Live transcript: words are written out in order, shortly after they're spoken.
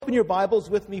open your Bibles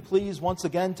with me, please, once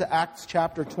again to Acts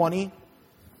chapter 20,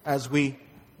 as we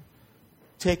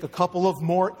take a couple of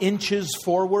more inches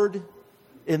forward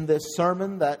in this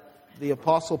sermon that the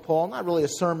Apostle Paul, not really a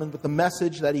sermon, but the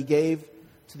message that he gave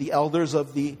to the elders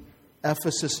of the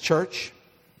Ephesus church.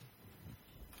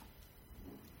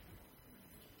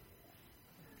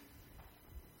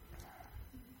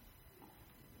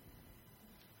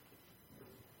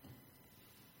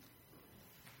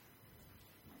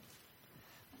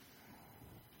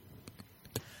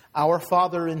 Our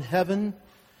Father in heaven,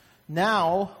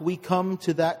 now we come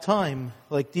to that time,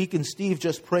 like Deacon Steve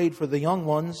just prayed for the young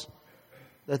ones,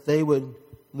 that they would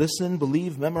listen,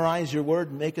 believe, memorize your word,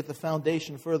 and make it the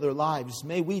foundation for their lives.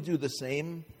 May we do the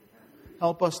same.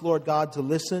 Help us, Lord God, to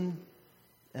listen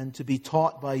and to be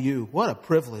taught by you. What a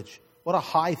privilege. What a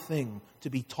high thing to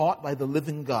be taught by the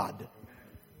living God.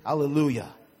 Hallelujah.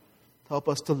 Help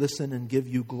us to listen and give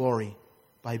you glory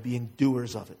by being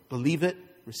doers of it. Believe it,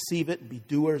 receive it, and be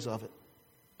doers of it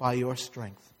by your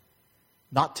strength.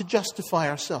 Not to justify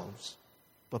ourselves,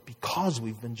 but because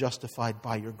we've been justified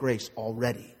by your grace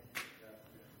already.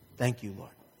 Thank you,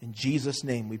 Lord. In Jesus'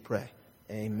 name we pray.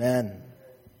 Amen.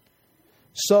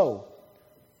 So,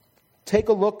 take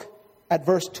a look at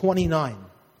verse 29.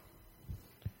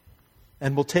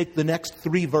 And we'll take the next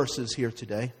 3 verses here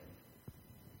today.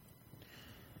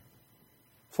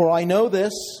 For I know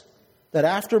this, that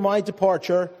after my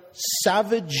departure,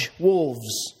 savage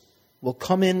wolves will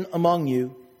come in among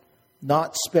you,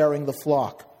 not sparing the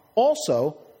flock.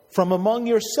 Also, from among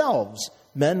yourselves,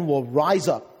 men will rise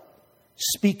up,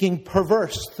 speaking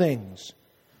perverse things,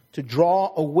 to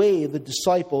draw away the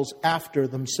disciples after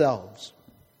themselves.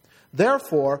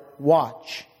 Therefore,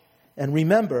 watch, and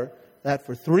remember that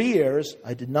for 3 years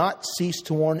I did not cease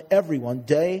to warn everyone,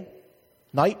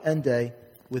 night and day,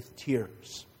 with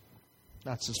tears.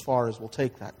 That's as far as we'll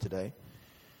take that today.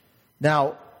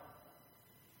 Now,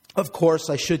 of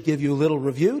course, I should give you a little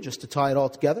review just to tie it all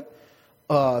together.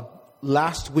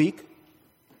 Last week,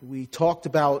 we talked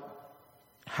about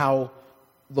how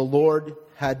the Lord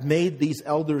had made these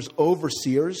elders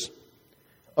overseers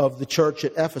of the church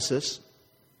at Ephesus,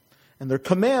 and their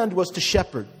command was to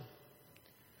shepherd.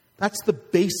 That's the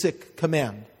basic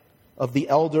command of the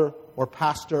elder or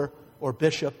pastor or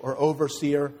bishop or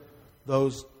overseer,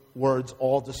 those words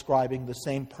all describing the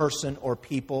same person or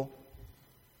people.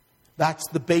 That's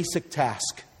the basic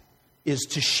task, is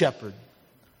to shepherd.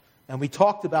 And we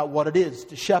talked about what it is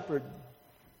to shepherd.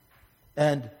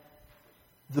 And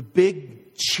the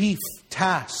big chief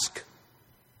task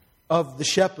of the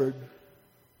shepherd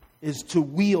is to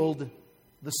wield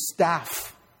the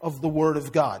staff of the Word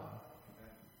of God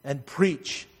and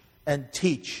preach and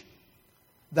teach.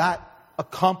 That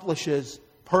accomplishes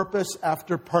purpose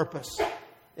after purpose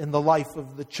in the life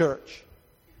of the church.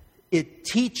 It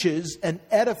teaches and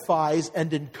edifies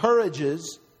and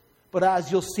encourages, but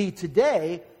as you'll see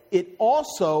today, it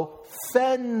also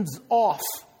fends off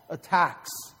attacks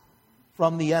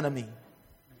from the enemy.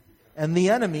 And the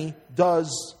enemy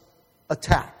does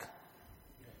attack.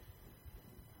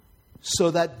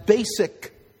 So that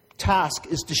basic task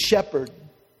is to shepherd.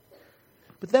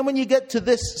 But then when you get to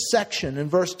this section in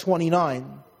verse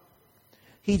 29,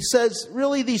 he says,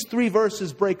 really these 3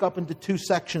 verses break up into 2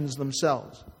 sections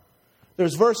themselves.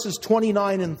 There's verses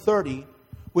 29 and 30,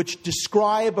 which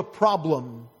describe a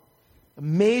problem, a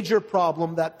major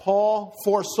problem that Paul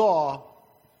foresaw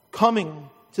coming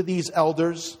to these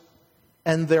elders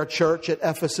and their church at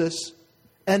Ephesus,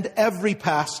 and every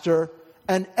pastor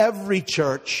and every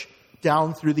church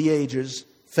down through the ages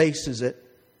faces it.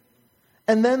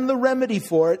 And then the remedy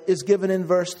for it is given in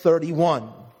verse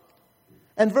 31.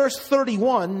 And verse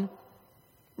 31,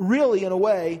 really in a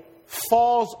way,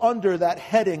 falls under that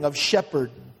heading of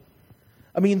shepherd.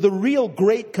 I mean, the real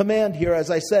great command here, as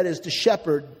I said, is to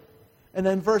shepherd. And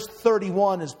then verse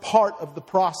 31 is part of the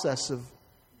process of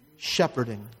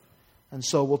shepherding. And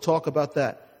so we'll talk about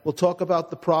that. We'll talk about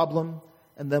the problem,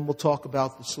 and then we'll talk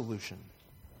about the solution.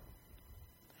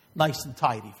 Nice and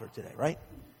tidy for today, right?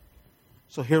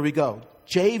 So here we go.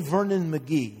 J. Vernon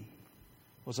McGee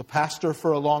was a pastor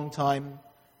for a long time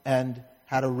and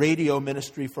had a radio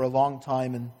ministry for a long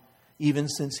time, and even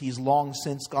since he's long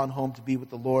since gone home to be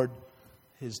with the Lord,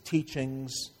 his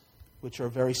teachings, which are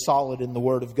very solid in the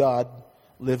Word of God,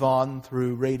 live on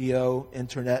through radio,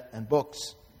 internet, and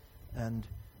books. And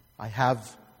I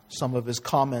have some of his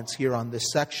comments here on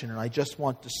this section, and I just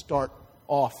want to start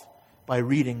off by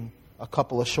reading a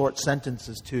couple of short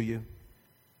sentences to you.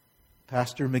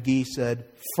 Pastor McGee said,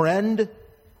 "Friend,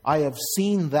 I have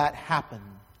seen that happen."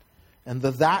 And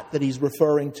that he's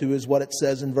referring to is what it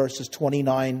says in verses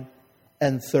 29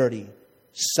 and 30.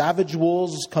 savage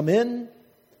wolves come in,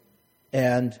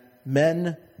 and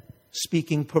men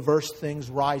speaking perverse things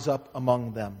rise up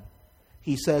among them.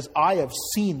 He says, I have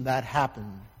seen that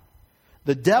happen.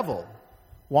 The devil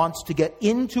wants to get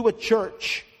into a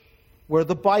church where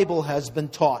the Bible has been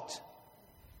taught.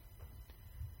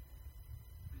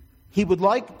 He would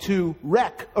like to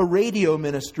wreck a radio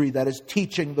ministry that is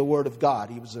teaching the Word of God.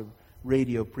 He was a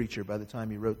radio preacher by the time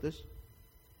he wrote this.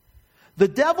 The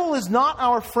devil is not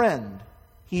our friend.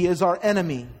 He is our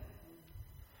enemy.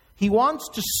 He wants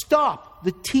to stop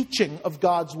the teaching of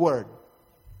God's Word.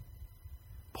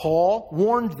 Paul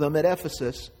warned them at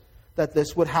Ephesus that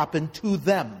this would happen to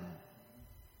them.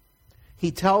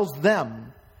 He tells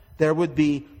them there would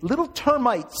be little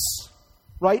termites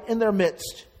right in their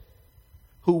midst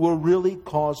who will really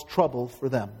cause trouble for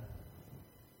them.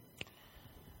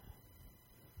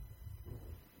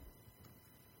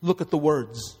 Look at the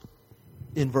words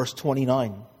in verse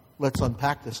 29. Let's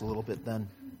unpack this a little bit then.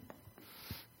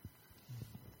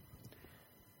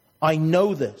 I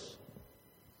know this.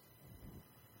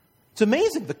 It's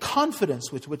amazing the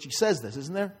confidence with which he says this,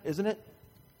 isn't it?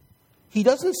 He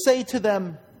doesn't say to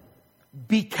them,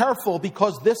 be careful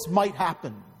because this might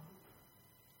happen.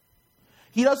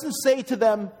 He doesn't say to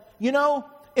them, in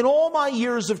all my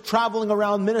years of traveling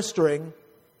around ministering,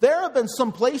 there have been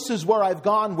some places where I've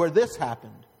gone where this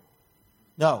happened.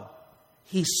 No,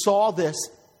 he saw this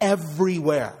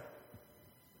everywhere.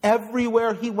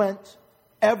 Everywhere he went,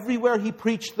 everywhere he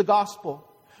preached the gospel.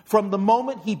 From the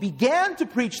moment he began to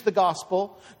preach the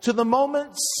gospel to the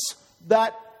moments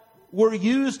that were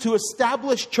used to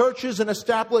establish churches and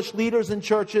establish leaders in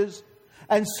churches,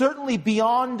 and certainly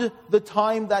beyond the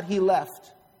time that he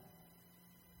left,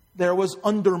 there was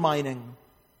undermining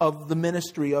of the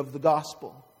ministry of the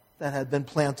gospel that had been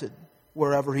planted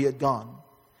wherever he had gone.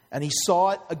 And he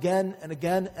saw it again and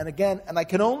again and again, and I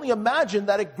can only imagine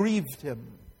that it grieved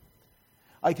him.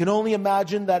 I can only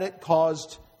imagine that it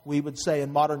caused, we would say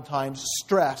in modern times,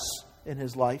 stress in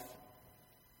his life.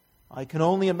 I can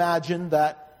only imagine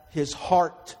that his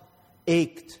heart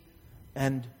ached.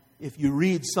 And if you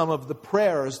read some of the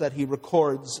prayers that he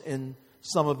records in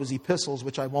some of his epistles,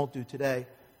 which I won't do today,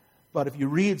 but if you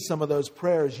read some of those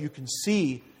prayers, you can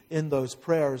see in those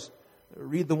prayers,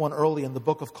 read the one early in the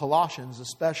book of Colossians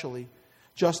especially,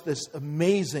 just this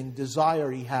amazing desire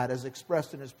he had as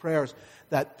expressed in his prayers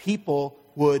that people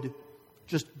would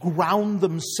just ground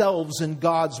themselves in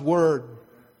God's Word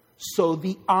so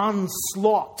the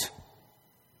onslaught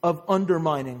of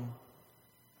undermining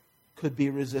could be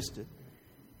resisted.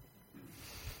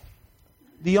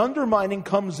 The undermining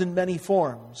comes in many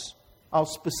forms. I'll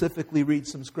specifically read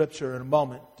some scripture in a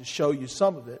moment to show you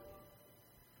some of it.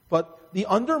 But the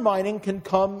undermining can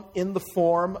come in the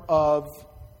form of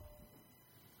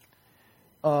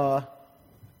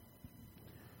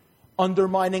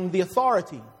undermining the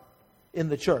authority in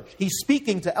the church. He's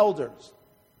speaking to elders.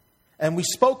 And we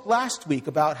spoke last week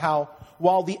about how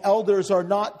while the elders are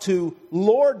not to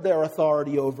lord their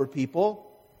authority over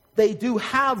people, they do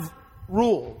have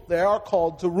rule. They are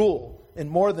called to rule in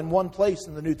more than one place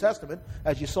in the New Testament.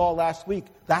 As you saw last week,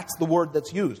 that's the word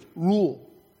that's used, rule.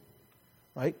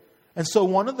 Right? And so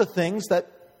one of the things that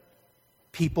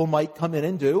people might come in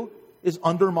and do is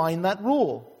undermine that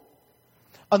rule.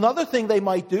 Another thing they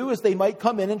might do is they might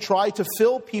come in and try to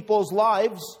fill people's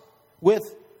lives with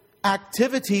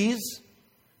activities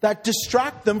that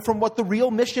distract them from what the real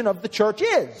mission of the church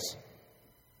is.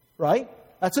 Right?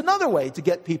 That's another way to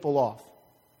get people off.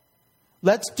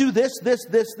 Let's do this,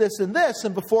 and this,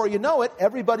 and before you know it,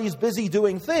 everybody's busy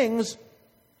doing things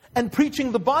and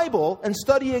preaching the Bible and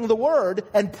studying the Word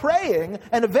and praying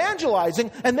and evangelizing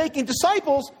and making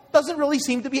disciples doesn't really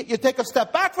seem to be. You take a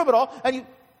step back from it all and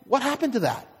what happened to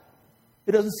that?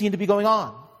 It doesn't seem to be going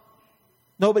on.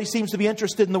 Nobody seems to be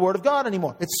interested in the Word of God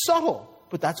anymore. It's subtle,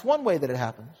 but that's one way that it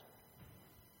happens.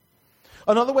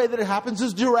 Another way that it happens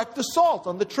is direct assault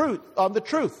on the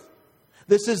truth.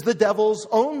 This is the devil's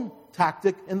own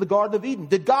tactic in the Garden of Eden.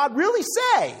 Did God really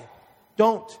say,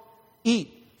 don't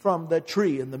eat from the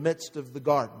tree in the midst of the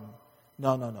garden?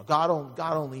 No. God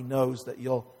only knows that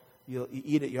you'll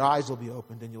eat it, your eyes will be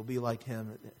opened, and you'll be like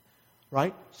Him.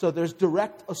 Right? So there's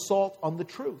direct assault on the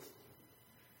truth.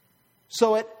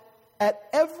 So at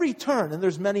every turn, and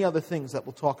there's many other things that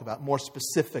we'll talk about, more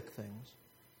specific things.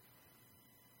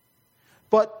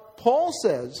 But Paul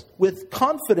says, with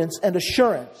confidence and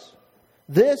assurance,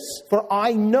 for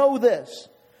I know this,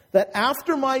 that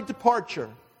after my departure,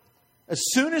 as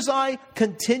soon as I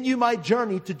continue my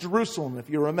journey to Jerusalem, if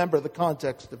you remember the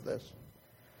context of this,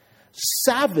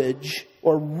 savage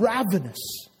or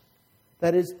ravenous,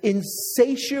 that is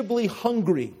insatiably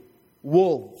hungry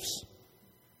wolves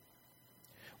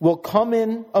will come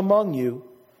in among you,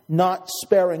 not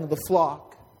sparing the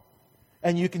flock.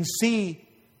 And you can see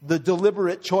the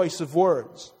deliberate choice of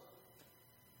words.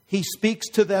 He speaks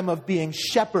to them of being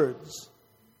shepherds.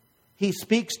 He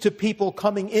speaks to people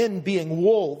coming in being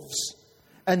wolves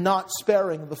and not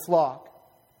sparing the flock.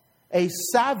 A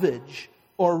savage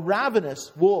or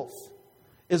ravenous wolf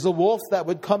is a wolf that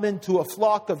would come into a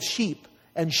flock of sheep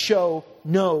and show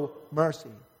no mercy.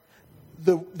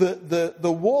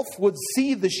 The wolf would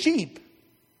see the sheep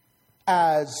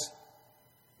as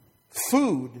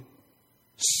food,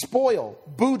 spoil,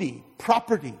 booty,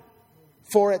 property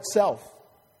for itself,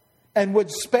 and would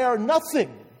spare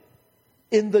nothing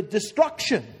in the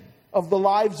destruction of the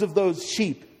lives of those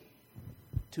sheep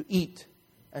to eat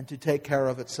and to take care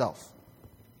of itself.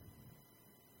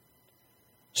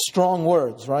 Strong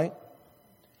words, right?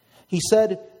 He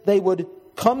said they would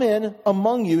come in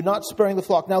among you, not sparing the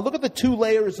flock. Now look at the two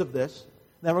layers of this.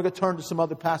 Then we're going to turn to some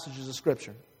other passages of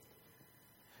Scripture.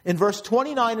 In verse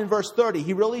 29 and verse 30,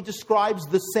 he really describes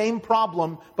the same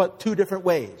problem, but two different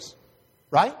ways.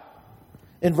 Right?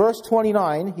 In verse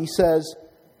 29, he says,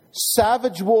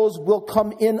 savage wolves will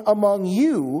come in among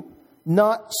you,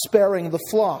 not sparing the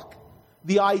flock.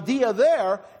 The idea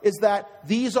there is that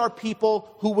these are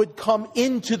people who would come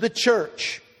into the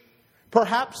church.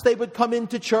 Perhaps they would come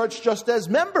into church just as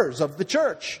members of the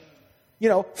church.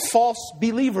 False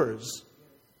believers.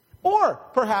 Or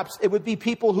perhaps it would be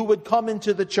people who would come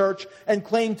into the church and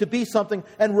claim to be something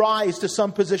and rise to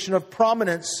some position of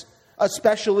prominence,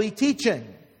 especially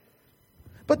teaching.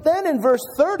 But then in verse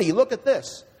 30, look at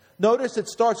this. Notice it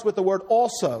starts with the word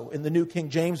also in the New King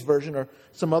James Version, or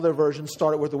some other versions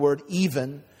start it with the word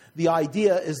even. The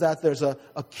idea is that there's a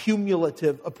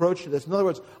cumulative approach to this. In other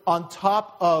words, on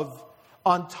top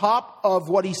of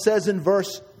what he says in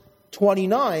verse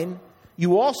 29,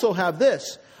 you also have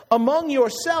this. Among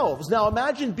yourselves. Now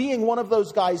imagine being one of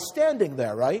those guys standing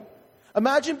there, right?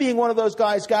 Imagine being one of those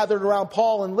guys gathered around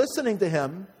Paul and listening to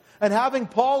him and having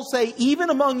Paul say, even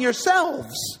among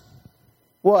yourselves.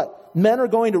 What? Men are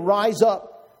going to rise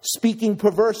up speaking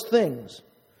perverse things.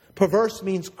 Perverse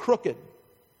means crooked.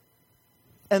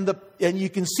 And you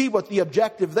can see what the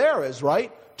objective there is,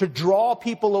 right? To draw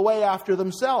people away after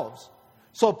themselves.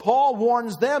 So Paul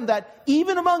warns them that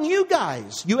even among you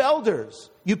guys, you elders,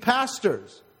 you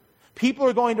pastors, people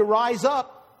are going to rise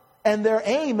up, and their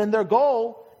aim and their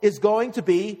goal is going to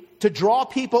be to draw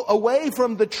people away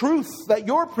from the truth that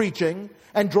you're preaching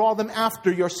and draw them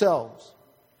after yourselves.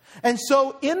 And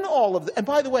so in all of and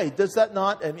by the way, does that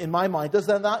not, in my mind, does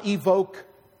that not evoke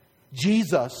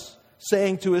Jesus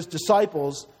saying to his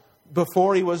disciples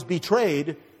before he was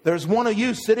betrayed, there's one of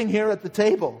you sitting here at the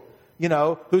table,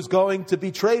 who's going to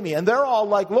betray me. And they're all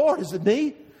like, Lord, is it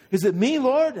me? Is it me,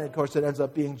 Lord? And of course it ends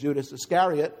up being Judas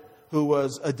Iscariot, who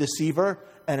was a deceiver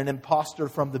and an imposter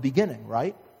from the beginning,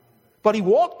 right? But he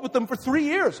walked with them for 3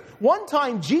 years. One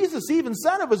time Jesus even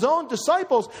said of his own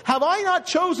disciples, have I not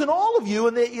chosen all of you?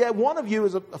 And one of you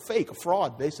is a fake, a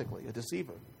fraud, basically, a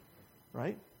deceiver,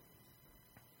 right?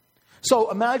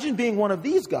 So imagine being one of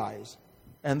these guys,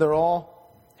 and they're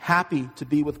all happy to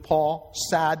be with Paul,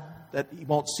 sad that he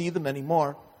won't see them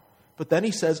anymore. But then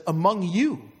he says, among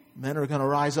you, men are going to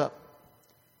rise up.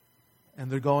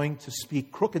 And they're going to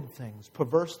speak crooked things,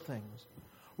 perverse things,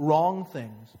 wrong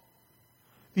things.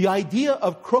 The idea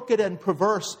of crooked and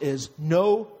perverse is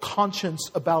no conscience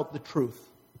about the truth.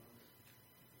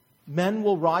 Men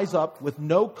will rise up with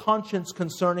no conscience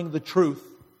concerning the truth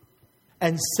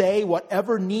and say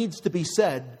whatever needs to be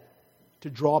said to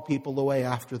draw people away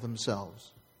after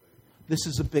themselves. This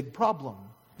is a big problem.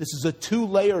 This is a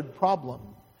two-layered problem.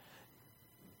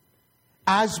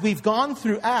 As we've gone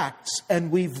through Acts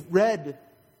and we've read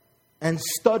and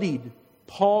studied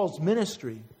Paul's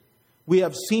ministry, we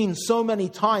have seen so many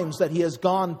times that he has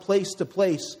gone place to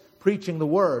place preaching the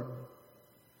word,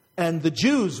 and the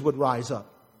Jews would rise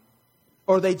up,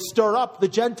 or they'd stir up the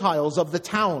Gentiles of the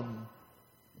town,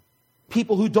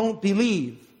 people who don't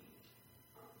believe,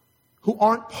 who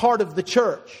aren't part of the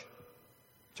church,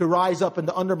 to rise up and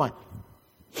to undermine.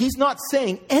 He's not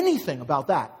saying anything about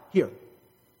that here.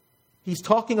 He's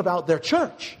talking about their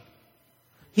church.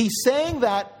 He's saying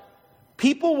that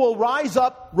people will rise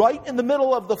up right in the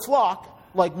middle of the flock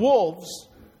like wolves.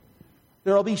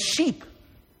 There will be sheep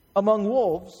among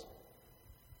wolves.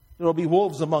 There will be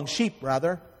wolves among sheep,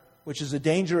 rather, which is a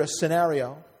dangerous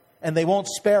scenario. And they won't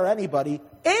spare anybody.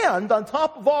 And on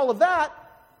top of all of that,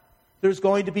 there's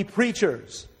going to be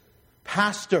preachers,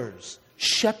 pastors,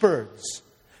 shepherds.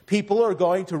 People are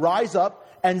going to rise up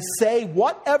and say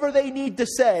whatever they need to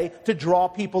say to draw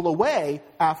people away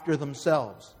after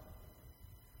themselves.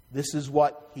 This is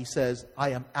what he says, I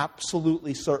am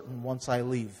absolutely certain once I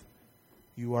leave,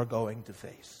 you are going to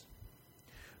face.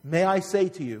 May I say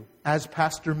to you, as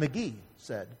Pastor McGee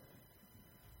said,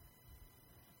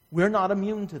 we're not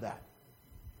immune to that.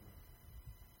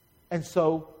 And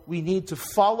so we need to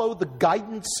follow the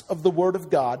guidance of the Word of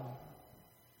God,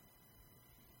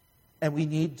 and we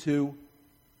need to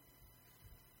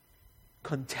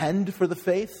contend for the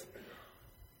faith,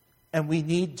 and we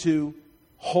need to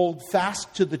hold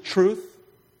fast to the truth.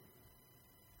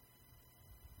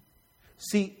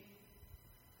 See,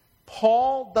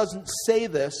 Paul doesn't say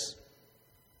this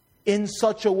in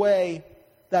such a way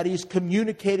that he's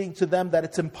communicating to them that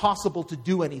it's impossible to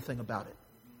do anything about it.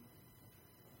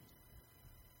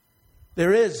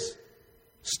 There is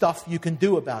stuff you can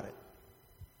do about it.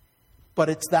 But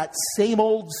it's that same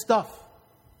old stuff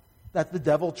that the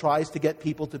devil tries to get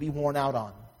people to be worn out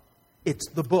on. It's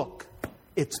the book.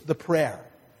 It's the prayer.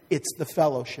 It's the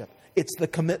fellowship. It's the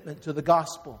commitment to the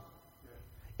gospel.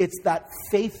 It's that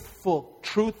faithful,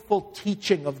 truthful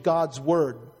teaching of God's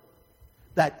Word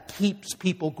that keeps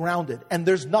people grounded. And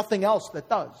there's nothing else that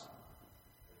does.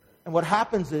 And what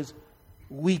happens is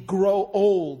we grow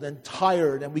old and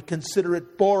tired and we consider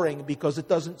it boring because it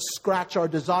doesn't scratch our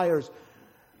desires.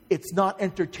 It's not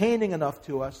entertaining enough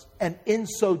to us. And in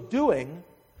so doing,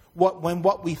 when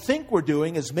what we think we're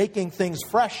doing is making things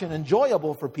fresh and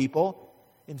enjoyable for people,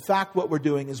 in fact, what we're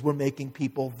doing is we're making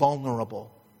people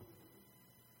vulnerable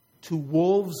to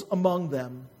wolves among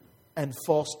them and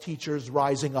false teachers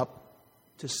rising up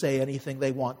to say anything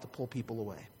they want to pull people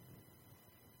away.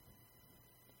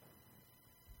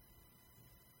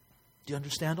 Do you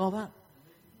understand all that?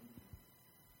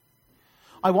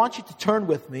 I want you to turn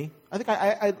with me. I think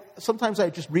I sometimes I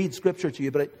just read Scripture to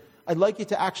you, but I'd like you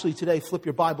to actually today flip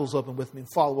your Bibles open with me and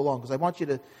follow along, because I want you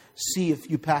to see a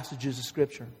few passages of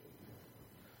Scripture.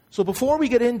 So before we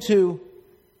get into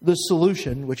the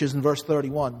solution, which is in verse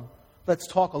 31, let's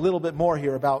talk a little bit more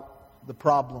here about the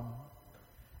problem.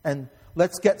 And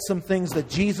let's get some things that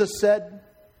Jesus said,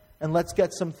 and let's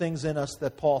get some things in us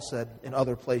that Paul said in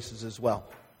other places as well.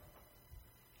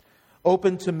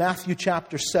 Open to Matthew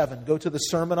chapter 7. Go to the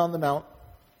Sermon on the Mount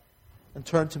and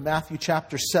turn to Matthew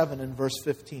chapter 7 and verse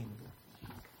 15.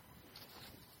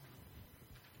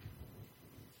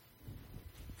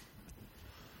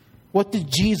 What did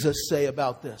Jesus say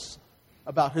about this?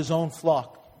 About his own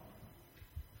flock?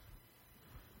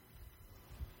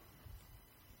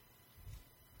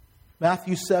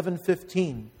 Matthew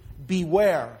 7:15.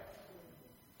 Beware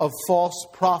of false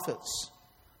prophets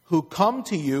who come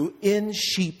to you in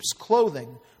sheep's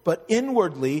clothing, but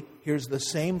inwardly, here's the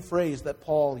same phrase that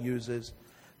Paul uses,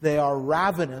 they are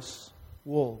ravenous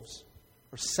wolves,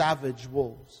 or savage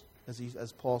wolves,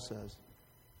 as Paul says.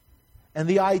 And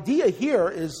the idea here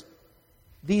is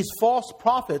these false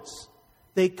prophets,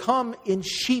 they come in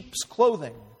sheep's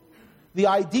clothing. The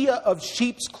idea of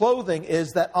sheep's clothing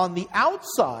is that on the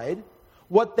outside,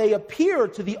 what they appear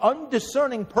to the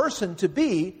undiscerning person to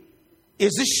be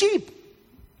is a sheep.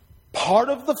 Part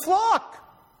of the flock.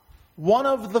 One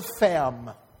of the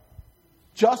fam.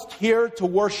 Just here to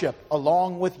worship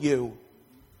along with you.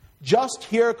 Just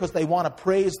here because they want to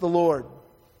praise the Lord.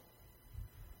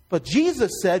 But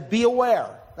Jesus said, be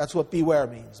aware. That's what beware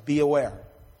means. Be aware.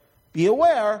 Be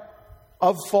aware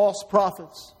of false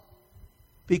prophets.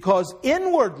 Because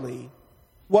inwardly,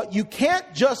 what you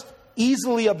can't just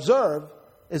easily observe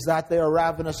is that they are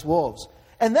ravenous wolves.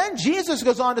 And then Jesus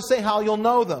goes on to say how you'll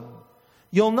know them.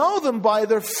 You'll know them by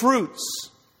their fruits.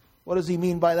 What does he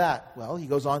mean by that? Well, he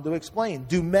goes on to explain.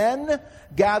 Do men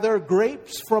gather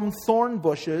grapes from thorn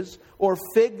bushes or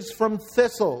figs from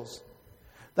thistles?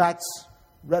 That's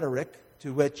rhetoric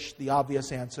to which the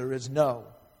obvious answer is no,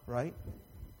 right?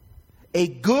 A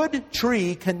good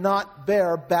tree cannot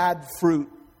bear bad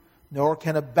fruit, nor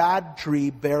can a bad tree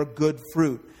bear good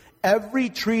fruit. Every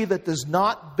tree that does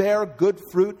not bear good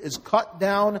fruit is cut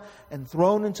down and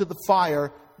thrown into the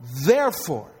fire.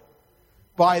 Therefore,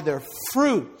 by their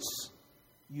fruits,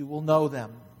 you will know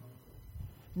them.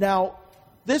 Now,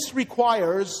 this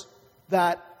requires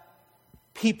that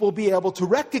people be able to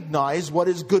recognize what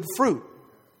is good fruit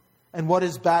and what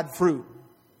is bad fruit.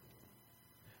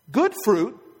 Good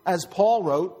fruit, as Paul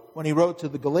wrote when he wrote to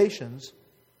the Galatians,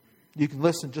 you can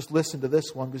just listen to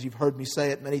this one because you've heard me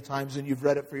say it many times and you've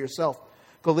read it for yourself.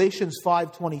 Galatians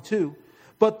 5:22.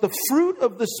 But the fruit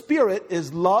of the Spirit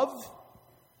is love,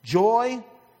 joy,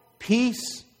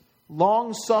 peace,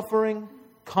 long-suffering,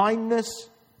 kindness,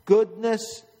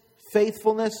 goodness,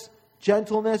 faithfulness,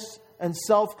 gentleness, and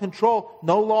self-control.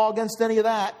 No law against any of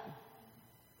that.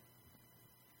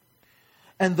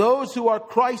 And those who are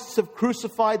Christ's have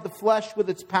crucified the flesh with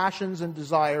its passions and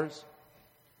desires.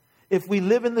 If we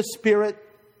live in the Spirit,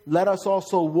 let us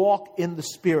also walk in the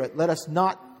Spirit. Let us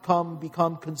not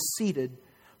become conceited,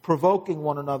 provoking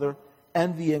one another,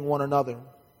 envying one another.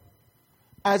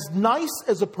 As nice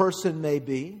as a person may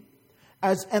be,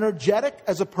 as energetic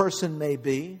as a person may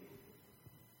be,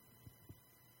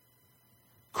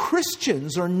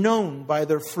 Christians are known by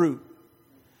their fruit.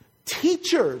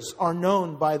 Teachers are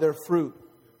known by their fruit.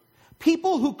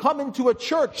 People who come into a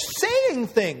church saying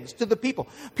things to the people.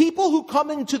 People who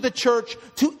come into the church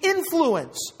to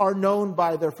influence are known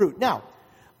by their fruit. Now,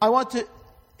 I want to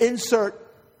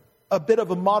insert a bit of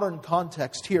a modern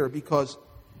context here because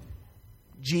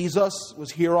Jesus was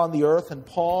here on the earth and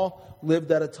Paul lived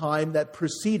at a time that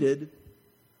preceded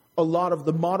a lot of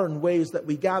the modern ways that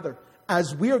we gather.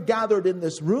 As we're gathered in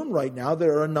this room right now,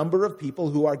 there are a number of people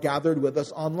who are gathered with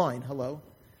us online. Hello.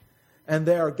 And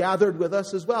they are gathered with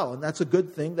us as well. And that's a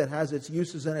good thing that has its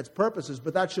uses and its purposes.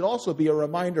 But that should also be a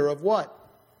reminder of what?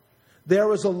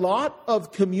 There is a lot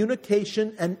of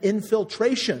communication and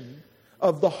infiltration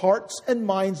of the hearts and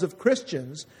minds of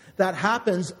Christians that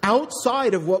happens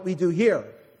outside of what we do here.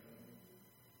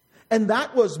 And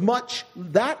that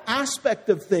aspect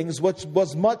of things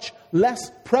was much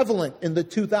less prevalent in the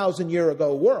 2,000-year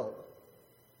ago world.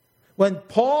 When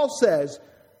Paul says,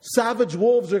 savage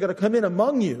wolves are going to come in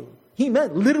among you, he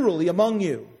meant literally among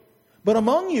you. But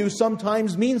among you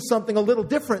sometimes means something a little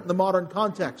different in the modern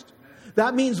context.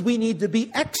 That means we need to be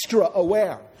extra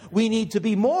aware. We need to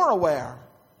be more aware.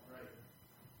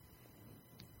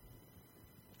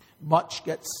 Much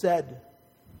gets said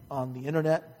on the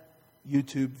internet,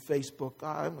 YouTube, Facebook.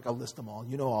 I'm not going to list them all.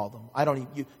 You know all of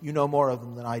them. You know more of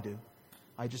them than I do.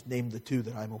 I just named the two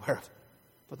that I'm aware of.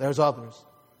 But there's others.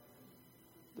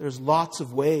 There's lots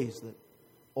of ways that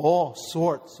all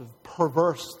sorts of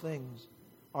perverse things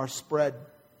are spread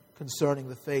concerning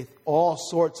the faith. All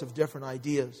sorts of different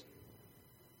ideas.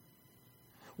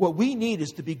 What we need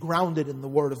is to be grounded in the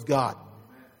Word of God.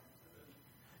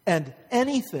 And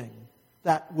anything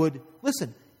that would,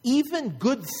 listen, even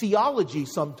good theology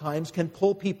sometimes can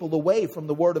pull people away from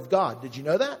the Word of God. Did you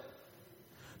know that?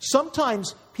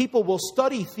 Sometimes people will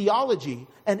study theology,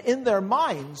 and in their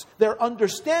minds, their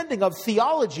understanding of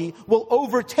theology will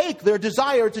overtake their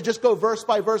desire to just go verse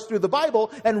by verse through the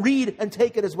Bible and read and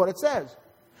take it as what it says.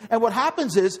 And what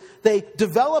happens is they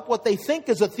develop what they think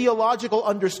is a theological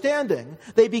understanding.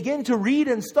 They begin to read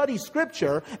and study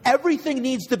Scripture. Everything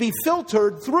needs to be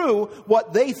filtered through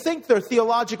what they think their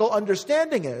theological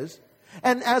understanding is.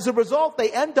 And as a result,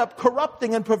 they end up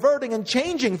corrupting and perverting and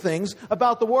changing things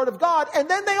about the Word of God. And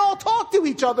then they all talk to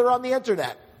each other on the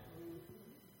internet.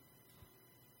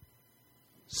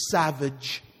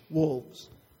 Savage wolves,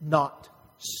 not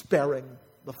sparing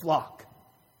the flock.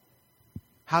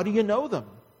 How do you know them?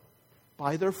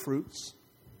 By their fruits.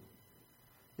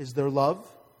 Is there love?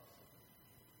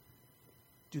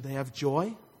 Do they have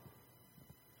joy?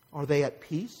 Are they at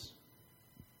peace?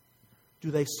 Do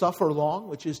they suffer long,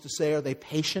 which is to say, are they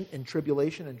patient in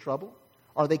tribulation and trouble?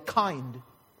 Are they kind?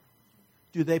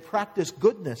 Do they practice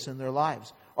goodness in their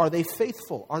lives? Are they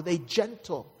faithful? Are they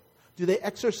gentle? Do they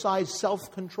exercise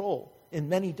self-control in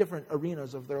many different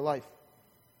arenas of their life?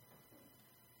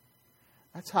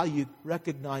 That's how you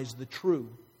recognize the true,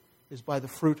 is by the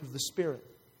fruit of the Spirit.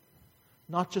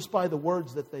 Not just by the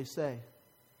words that they say.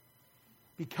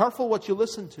 Be careful what you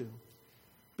listen to.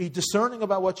 Be discerning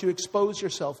about what you expose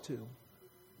yourself to.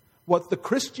 What the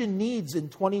Christian needs in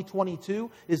 2022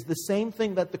 is the same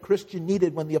thing that the Christian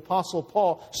needed when the Apostle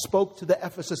Paul spoke to the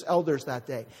Ephesus elders that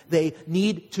day. They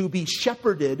need to be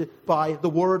shepherded by the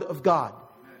Word of God.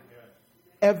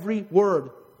 Every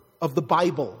word of the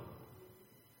Bible.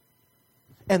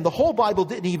 And the whole Bible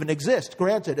didn't even exist,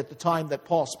 granted, at the time that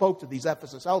Paul spoke to these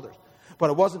Ephesus elders.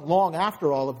 But it wasn't long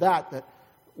after all of that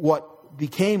what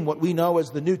became what we know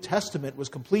as the New Testament was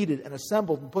completed and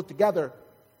assembled and put together.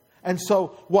 And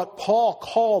so what Paul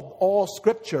called all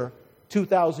Scripture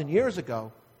 2,000 years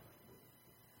ago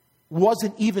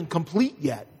wasn't even complete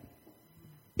yet.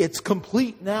 It's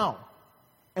complete now.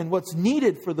 And what's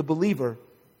needed for the believer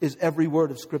is every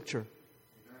word of Scripture.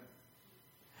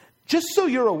 Just so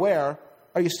you're aware,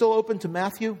 are you still open to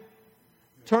Matthew?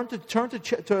 Turn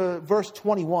to verse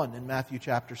 21 in Matthew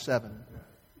chapter 7.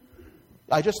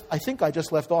 I think I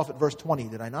just left off at verse 20,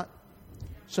 did I not?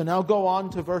 So now go on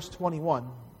to verse 21.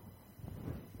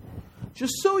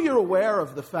 Just so you're aware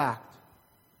of the fact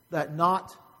that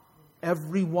not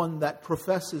everyone that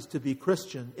professes to be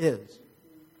Christian is.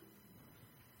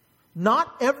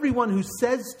 Not everyone who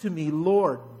says to me,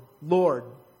 Lord, Lord,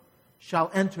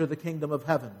 shall enter the kingdom of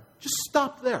heaven. Just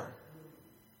stop there.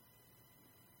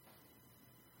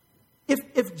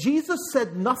 If Jesus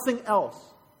said nothing else,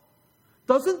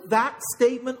 doesn't that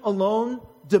statement alone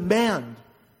demand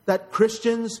that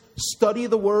Christians study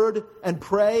the Word and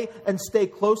pray and stay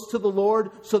close to the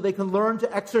Lord so they can learn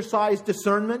to exercise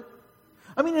discernment?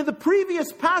 I mean, in the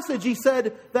previous passage, he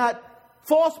said that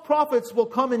false prophets will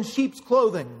come in sheep's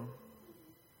clothing.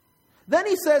 Then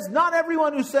he says, not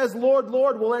everyone who says, Lord,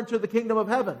 Lord, will enter the kingdom of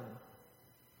heaven.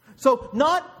 So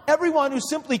not everyone who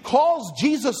simply calls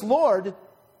Jesus Lord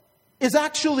is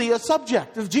actually a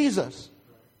subject of Jesus.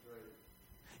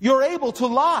 You're able to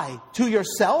lie to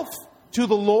yourself, to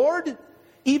the Lord,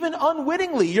 even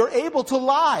unwittingly. You're able to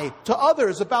lie to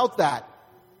others about that,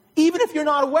 even if you're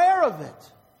not aware of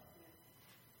it,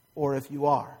 or if you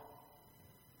are.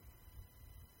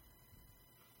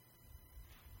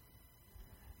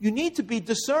 You need to be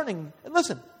discerning. And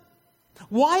listen,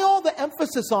 why all the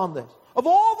emphasis on this? Of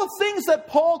all the things that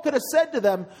Paul could have said to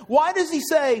them, why does he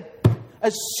say,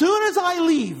 as soon as I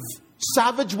leave,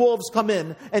 savage wolves come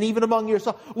in, and even among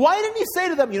yourselves? Why didn't he say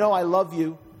to them, I love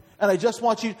you, and I just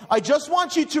want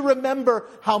you to remember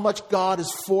how much God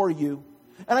is for you.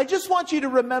 And I just want you to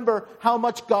remember how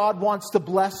much God wants to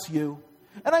bless you.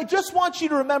 And I just want you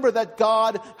to remember that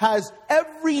God has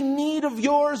every need of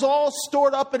yours all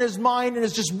stored up in His mind and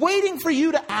is just waiting for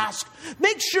you to ask.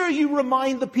 Make sure you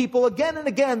remind the people again and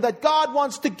again that God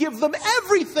wants to give them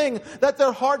everything that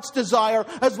their hearts desire.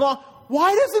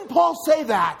 Why doesn't Paul say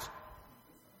that?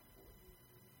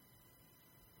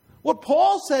 What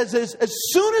Paul says is, as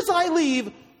soon as I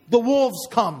leave, the wolves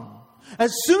come.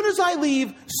 As soon as I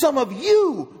leave, some of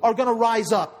you are going to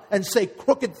rise up and say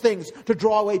crooked things to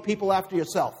draw away people after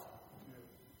yourself.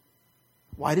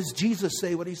 Why does Jesus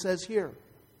say what He says here?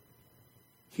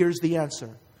 Here's the answer.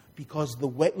 Because the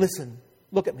way, listen,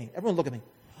 look at me. Everyone look at me.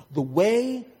 The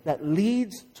way that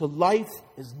leads to life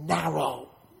is narrow.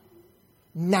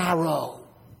 Narrow.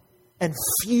 And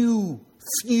few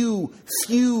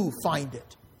find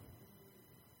it.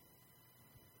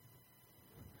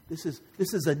 This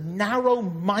is a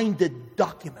narrow-minded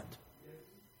document.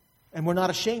 And we're not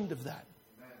ashamed of that.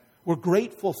 We're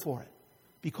grateful for it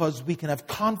because we can have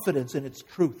confidence in its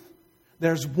truth.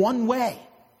 There's one way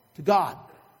to God,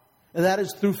 and that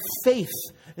is through faith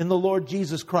in the Lord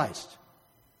Jesus Christ.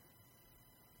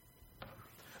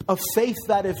 A faith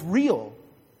that, if real,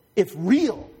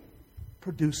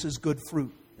 produces good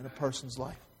fruit in a person's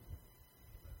life.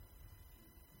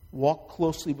 Walk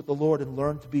closely with the Lord and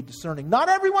learn to be discerning. Not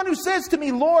everyone who says to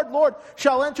me, Lord, Lord,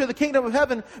 shall enter the kingdom of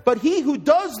heaven, but he who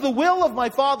does the will of my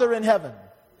Father in heaven.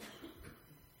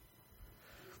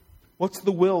 What's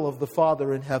the will of the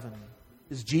Father in heaven?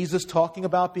 Is Jesus talking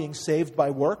about being saved by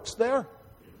works there?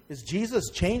 Is Jesus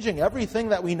changing everything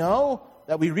that we know,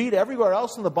 that we read everywhere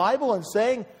else in the Bible, and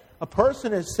saying a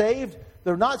person is saved?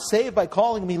 They're not saved by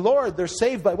calling me Lord. They're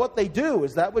saved by what they do.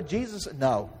 Is that what Jesus said?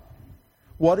 No.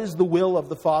 What is the will of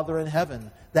the Father in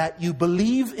heaven? That you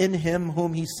believe in Him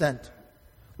whom He sent.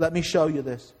 Let me show you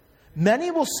this. Many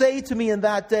will say to me in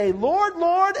that day, Lord,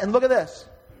 Lord, and look at this.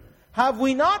 Have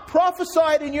we not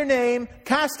prophesied in your name,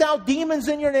 cast out demons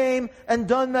in your name, and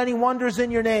done many wonders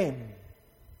in your name?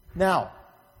 Now,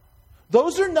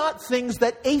 those are not things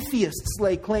that atheists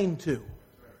lay claim to.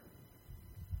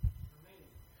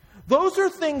 Those are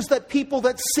things that people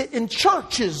that sit in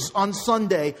churches on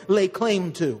Sunday lay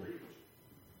claim to.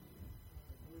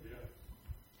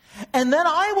 And then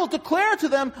I will declare to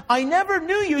them, I never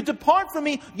knew you. Depart from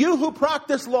me, you who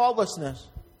practice lawlessness.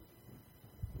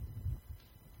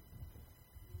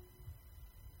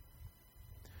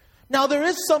 Now, there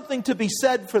is something to be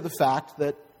said for the fact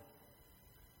that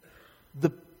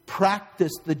the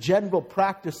general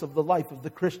practice of the life of the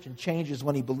Christian changes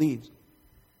when he believes.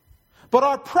 But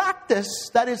our practice,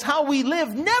 that is how we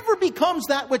live, never becomes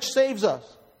that which saves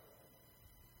us.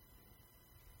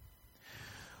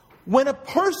 When a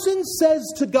person says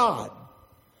to God,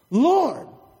 Lord,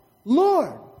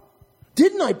 Lord,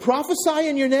 didn't I prophesy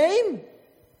in your name?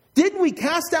 Didn't we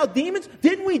cast out demons?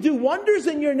 Didn't we do wonders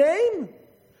in your name?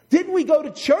 Didn't we go to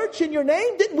church in your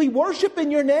name? Didn't we worship in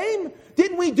your name?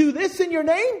 Didn't we do this in your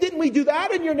name? Didn't we do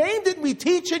that in your name? Didn't we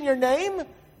teach in your name?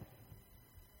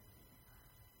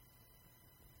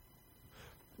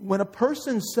 When a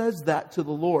person says that to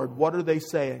the Lord, what are they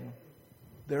saying?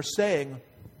 They're saying,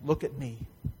 look at me.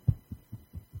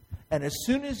 And as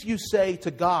soon as you say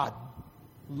to God,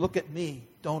 look at me,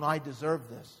 don't I deserve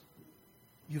this?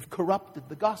 You've corrupted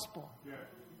the gospel. Yeah.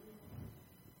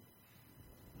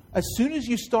 As soon as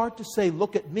you start to say,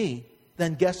 look at me,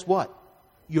 then guess what?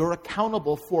 You're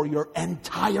accountable for your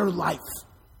entire life.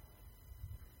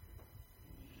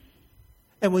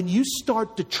 And when you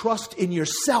start to trust in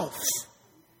yourself,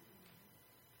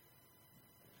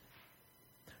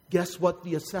 guess what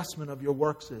the assessment of your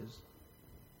works is?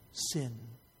 Sin,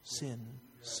 sin,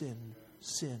 sin,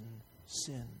 sin,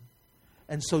 sin.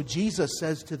 And so Jesus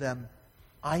says to them,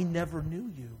 I never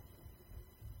knew you.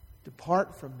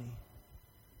 Depart from me,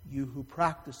 you who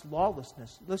practice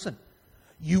lawlessness. Listen,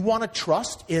 you want to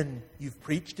trust in you've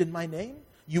preached in my name?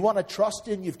 You want to trust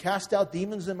in you've cast out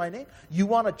demons in my name? You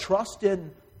want to trust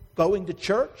in going to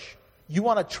church? You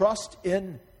want to trust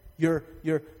in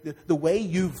the way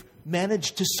you've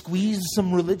managed to squeeze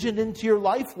some religion into your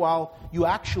life while you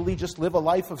actually just live a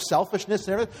life of selfishness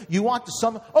and everything? You want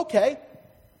to okay,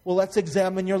 well, let's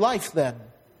examine your life then.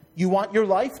 You want your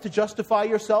life to justify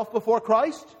yourself before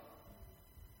Christ?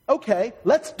 Okay,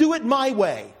 let's do it my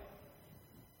way.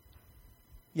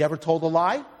 You ever told a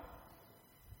lie?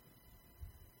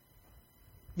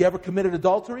 You ever committed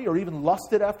adultery or even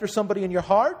lusted after somebody in your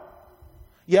heart?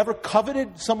 You ever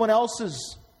coveted someone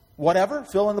else's whatever,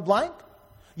 fill in the blank?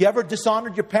 You ever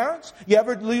dishonored your parents? You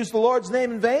ever used the Lord's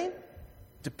name in vain?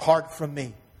 Depart from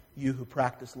me, you who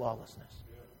practice lawlessness.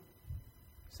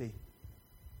 See?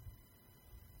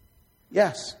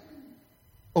 Yes,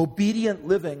 obedient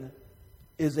living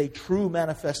is a true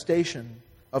manifestation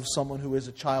of someone who is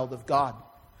a child of God.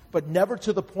 But never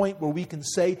to the point where we can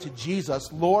say to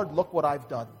Jesus, Lord, look what I've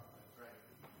done.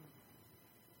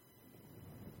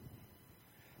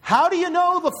 How do you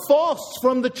know the false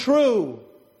from the true?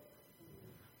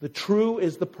 The true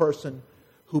is the person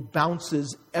who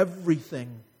bounces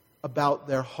everything about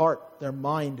their heart, their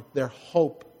mind, their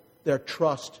hope, their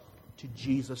trust to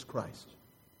Jesus Christ.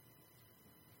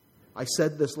 I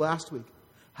said this last week.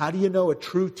 How do you know a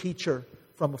true teacher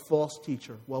from a false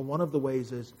teacher? Well, one of the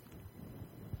ways is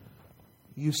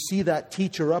you see that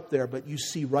teacher up there, but you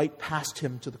see right past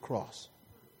him to the cross.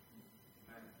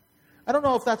 I don't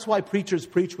know if that's why preachers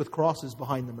preach with crosses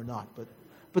behind them or not,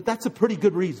 but that's a pretty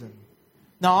good reason.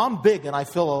 Now, I'm big and I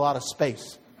fill a lot of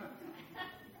space.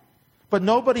 But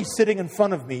nobody's sitting in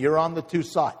front of me. You're on the two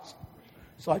sides.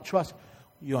 So I trust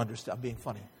you understand. I'm being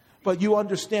funny. But you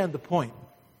understand the point.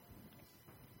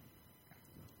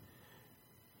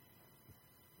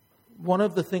 One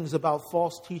of the things about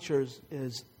false teachers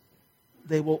is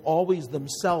they will always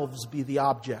themselves be the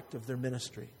object of their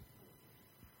ministry.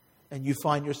 And you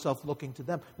find yourself looking to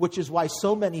them, which is why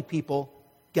so many people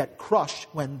get crushed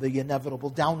when the inevitable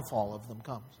downfall of them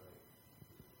comes.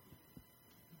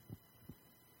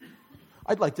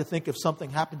 I'd like to think if something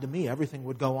happened to me, everything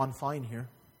would go on fine here.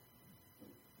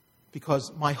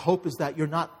 Because my hope is that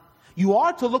you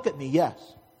are to look at me, yes.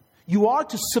 You are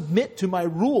to submit to my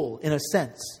rule in a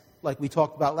sense, like we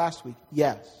talked about last week,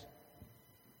 yes.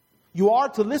 You are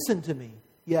to listen to me,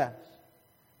 yes.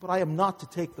 But I am not to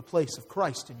take the place of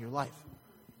Christ in your life.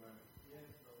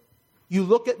 You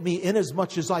look at me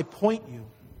inasmuch as I point you.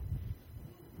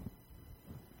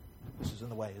 This is in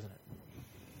the way, isn't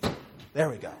it? There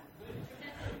we go.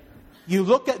 You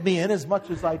look at me inasmuch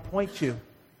as I point you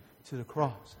to the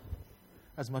cross,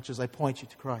 as much as I point you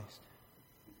to Christ.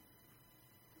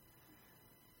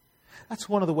 That's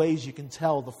one of the ways you can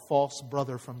tell the false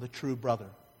brother from the true brother.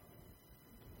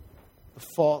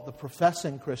 The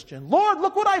professing Christian, Lord,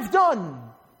 look what I've done.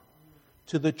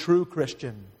 To the true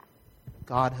Christian,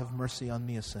 God have mercy on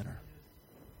me, a sinner.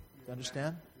 You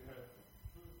understand?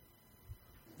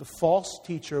 The false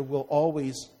teacher will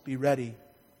always be ready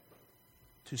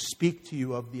to speak to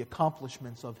you of the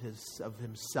accomplishments of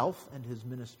himself and his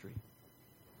ministry.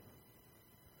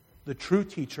 The true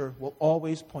teacher will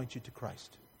always point you to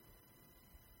Christ.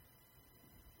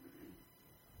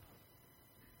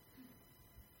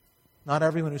 Not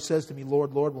everyone who says to me,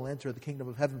 Lord, Lord, will enter the kingdom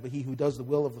of heaven, but he who does the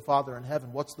will of the Father in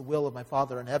heaven. What's the will of my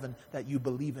Father in heaven? That you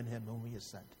believe in him whom he has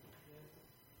sent.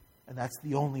 And that's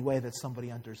the only way that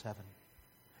somebody enters heaven,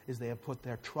 is they have put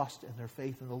their trust and their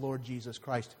faith in the Lord Jesus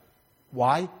Christ.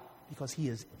 Why? Because he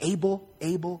is able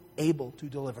to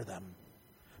deliver them.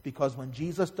 Because when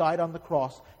Jesus died on the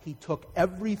cross, he took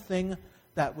everything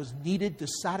that was needed to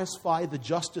satisfy the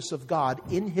justice of God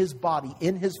in his body,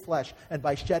 in his flesh, and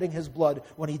by shedding his blood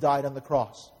when he died on the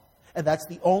cross. And that's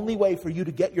the only way for you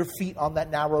to get your feet on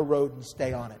that narrow road and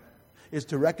stay on it, is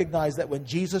to recognize that when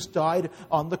Jesus died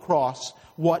on the cross,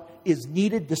 what is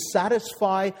needed to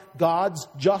satisfy God's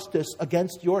justice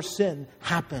against your sin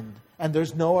happened. And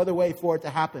there's no other way for it to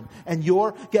happen. And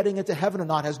your getting into heaven or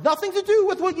not has nothing to do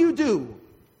with what you do.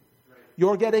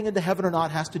 Your getting into heaven or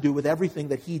not has to do with everything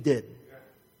that he did.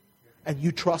 And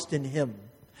you trust in him.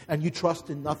 And you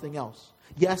trust in nothing else.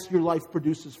 Yes, your life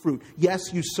produces fruit.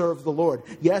 Yes, you serve the Lord.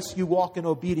 Yes, you walk in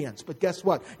obedience. But guess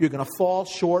what? You're going to fall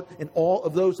short in all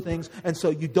of those things. And so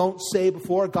you don't say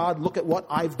before God, look at what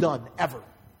I've done, ever.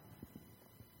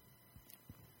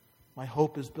 My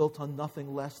hope is built on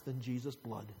nothing less than Jesus'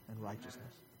 blood and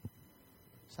righteousness.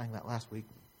 Sang that last week.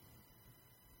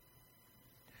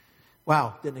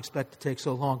 Wow, didn't expect to take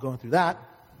so long going through that.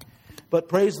 But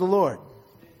praise the Lord.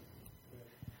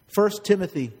 1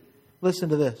 Timothy, listen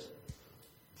to this.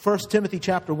 1 Timothy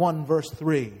chapter 1, verse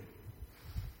 3.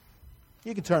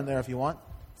 You can turn there if you want.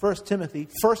 1 Timothy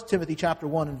chapter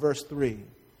 1 and verse 3.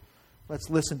 Let's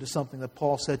listen to something that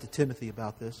Paul said to Timothy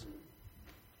about this.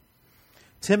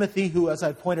 Timothy, who, as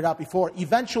I pointed out before,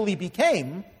 eventually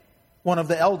became one of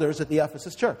the elders at the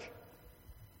Ephesus church.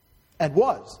 And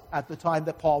was at the time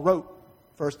that Paul wrote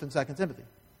 1 and 2 Timothy.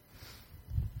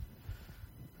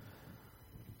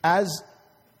 As,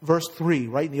 verse 3,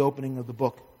 right in the opening of the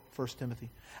book, 1 Timothy.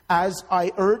 As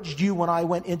I urged you when I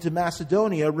went into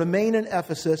Macedonia, remain in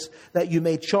Ephesus, that you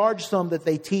may charge some that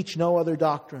they teach no other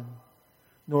doctrine,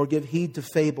 nor give heed to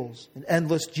fables and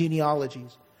endless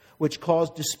genealogies, which cause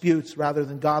disputes rather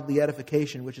than godly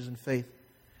edification, which is in faith.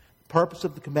 The purpose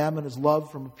of the commandment is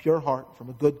love from a pure heart, from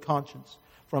a good conscience,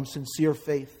 from sincere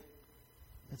faith.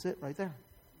 That's it right there.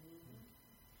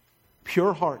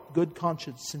 Pure heart, good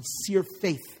conscience, sincere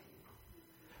faith,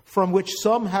 from which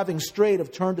some, having strayed,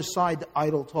 have turned aside to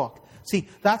idle talk. See,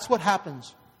 that's what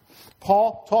happens.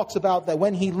 Paul talks about that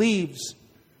when he leaves,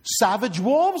 savage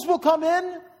wolves will come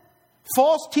in,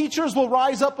 false teachers will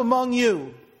rise up among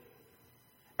you.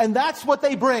 And that's what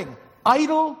they bring.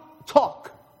 Idle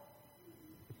talk.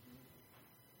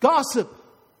 Gossip.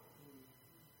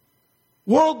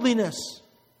 Worldliness.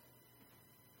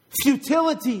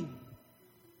 Futility.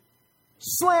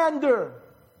 Slander.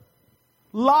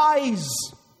 Lies.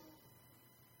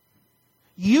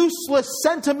 Useless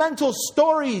sentimental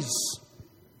stories.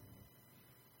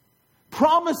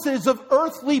 Promises of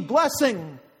earthly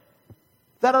blessing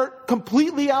that are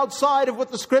completely outside of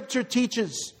what the Scripture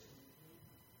teaches.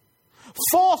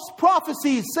 False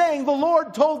prophecies saying, the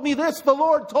Lord told me this, the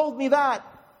Lord told me that.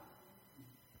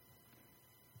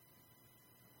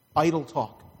 Idle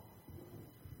talk.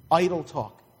 Idle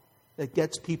talk that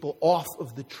gets people off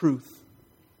of the truth.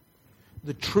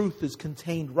 The truth is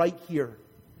contained right here.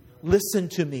 Listen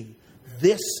to me.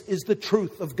 This is the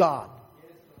truth of God.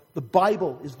 The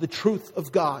Bible is the truth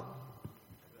of God.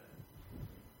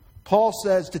 Paul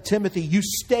says to Timothy, you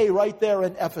stay right there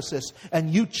in Ephesus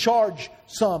and you charge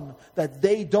some that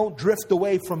they don't drift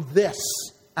away from this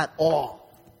at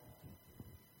all.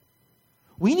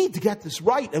 We need to get this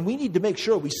right and we need to make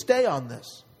sure we stay on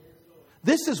this.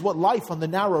 This is what life on the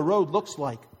narrow road looks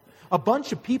like. A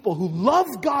bunch of people who love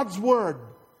God's Word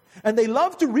and they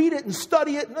love to read it and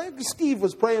study it. And Steve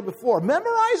was praying before.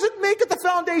 Memorize it, make it the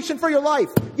foundation for your life.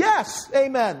 Yes,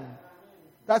 amen.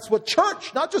 That's what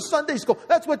church, not just Sunday school,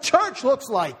 that's what church looks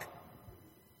like.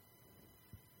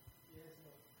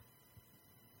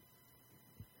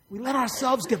 We let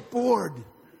ourselves get bored.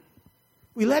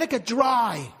 We let it get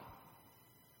dry.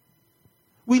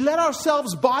 We let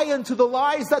ourselves buy into the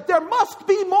lies that there must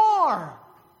be more.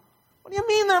 What do you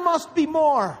mean there must be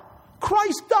more?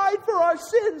 Christ died for our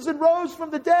sins and rose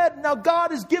from the dead. Now God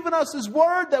has given us His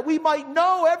Word that we might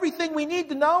know everything we need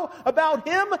to know about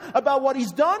Him, about what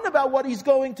He's done, about what He's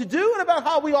going to do, and about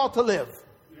how we ought to live.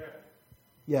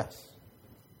 Yes.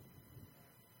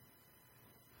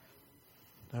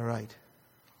 All right.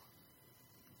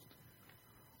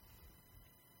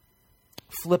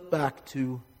 Flip back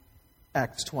to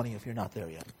Acts 20 if you're not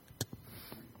there yet.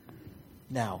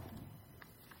 Now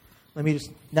I'm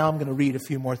going to read a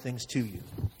few more things to you.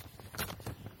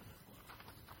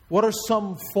 What are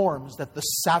some forms that the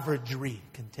savagery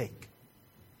can take?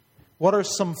 What are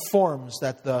some forms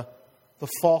that the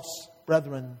false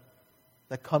brethren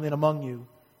that come in among you,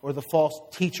 or the false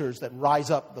teachers that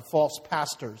rise up, the false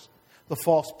pastors, the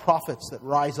false prophets that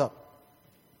rise up?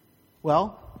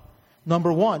 Well,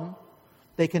 number one,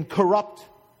 they can corrupt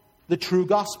the true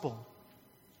gospel,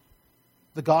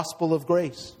 the gospel of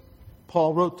grace.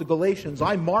 Paul wrote to Galatians,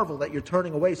 I marvel that you're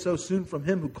turning away so soon from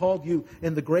Him who called you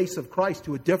in the grace of Christ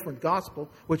to a different gospel,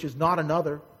 which is not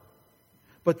another.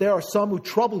 But there are some who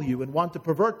trouble you and want to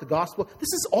pervert the gospel.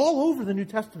 This is all over the New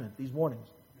Testament these mornings.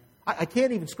 I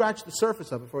can't even scratch the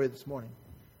surface of it for you this morning.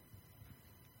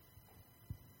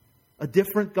 A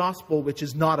different gospel, which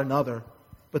is not another.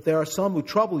 But there are some who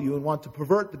trouble you and want to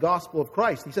pervert the gospel of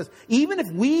Christ. He says, even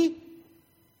if we...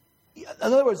 In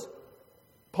other words,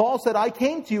 Paul said, I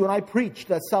came to you and I preached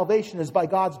that salvation is by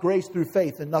God's grace through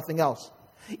faith and nothing else.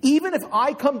 Even if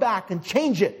I come back and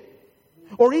change it,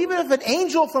 or even if an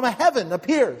angel from heaven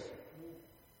appears,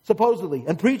 supposedly,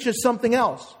 and preaches something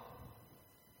else,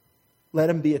 let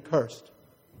him be accursed.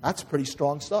 That's pretty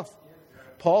strong stuff.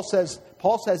 Paul says,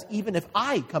 even if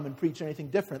I come and preach anything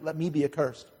different, let me be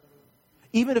accursed.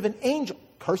 Even if an angel,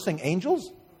 cursing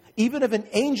angels? Even if an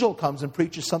angel comes and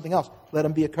preaches something else, let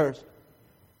him be accursed.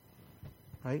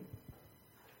 Right?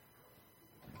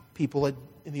 People in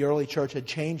the early church had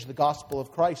changed the gospel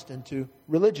of Christ into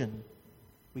religion.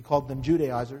 We called them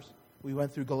Judaizers. We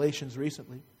went through Galatians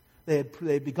recently. They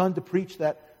had begun to preach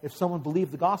that if someone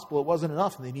believed the gospel, it wasn't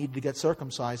enough and they needed to get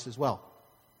circumcised as well.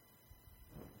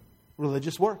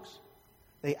 Religious works.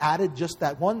 They added just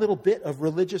that one little bit of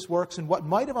religious works and what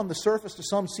might have on the surface to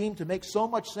some seemed to make so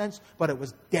much sense, but it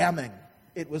was damning.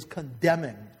 It was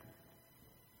condemning.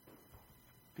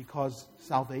 Because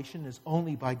salvation is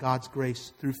only by God's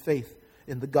grace through faith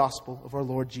in the gospel of our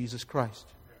Lord Jesus Christ.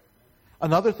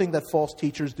 Another thing that false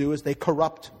teachers do is they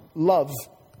corrupt love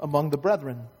among the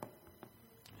brethren.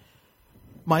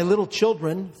 My little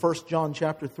children, 1 John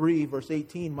chapter 3, verse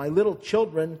 18, my little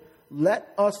children,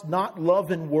 let us not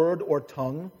love in word or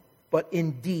tongue, but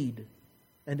in deed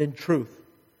and in truth.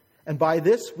 And by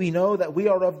this we know that we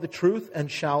are of the truth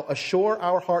and shall assure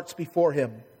our hearts before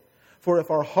Him. For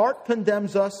if our heart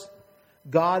condemns us,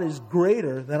 God is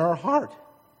greater than our heart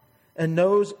and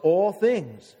knows all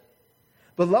things.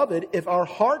 Beloved, if our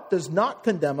heart does not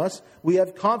condemn us, we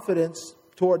have confidence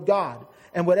toward God.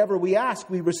 And whatever we ask,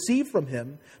 we receive from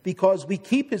Him, because we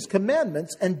keep His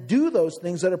commandments and do those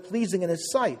things that are pleasing in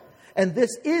His sight. And this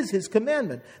is His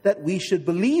commandment, that we should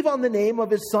believe on the name of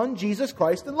His Son, Jesus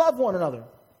Christ, and love one another.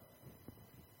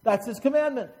 That's His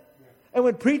commandment. And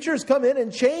when preachers come in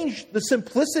and change the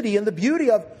simplicity and the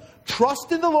beauty of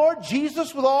trust in the Lord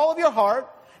Jesus with all of your heart,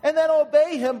 and then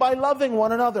obey Him by loving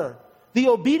one another. The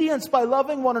obedience by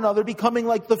loving one another becoming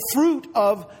like the fruit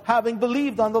of having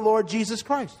believed on the Lord Jesus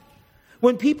Christ.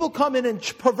 When people come in and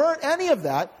pervert any of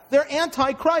that, they're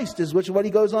anti-Christ, is what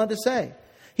he goes on to say.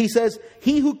 He says,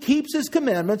 he who keeps His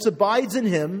commandments abides in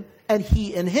Him, and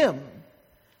He in him.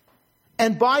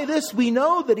 And by this we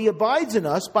know that He abides in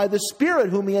us by the Spirit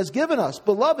whom He has given us.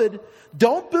 Beloved,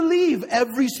 don't believe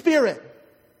every spirit,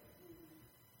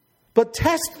 but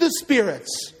test the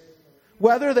spirits,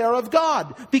 whether they're of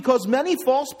God, because many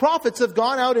false prophets have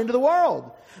gone out into the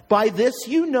world. By this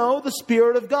you know the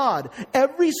Spirit of God.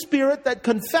 Every spirit that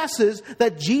confesses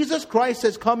that Jesus Christ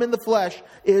has come in the flesh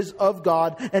is of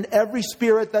God, and every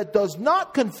spirit that does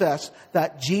not confess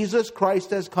that Jesus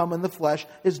Christ has come in the flesh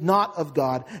is not of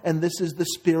God. And this is the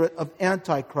spirit of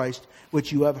Antichrist,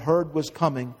 which you have heard was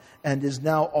coming and is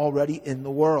now already in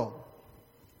the world.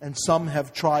 And some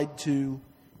have tried to,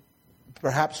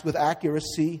 perhaps with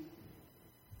accuracy,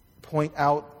 point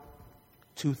out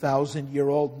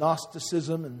 2,000-year-old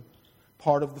Gnosticism, and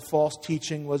part of the false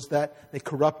teaching was that they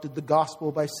corrupted the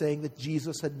gospel by saying that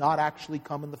Jesus had not actually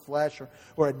come in the flesh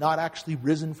or had not actually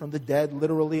risen from the dead,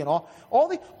 literally, and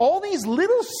all these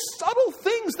little subtle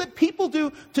things that people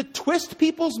do to twist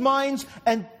people's minds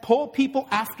and pull people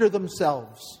after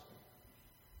themselves.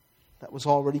 That was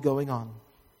already going on.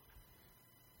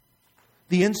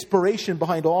 The inspiration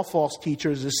behind all false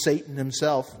teachers is Satan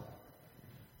himself.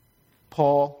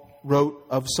 Paul wrote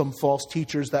of some false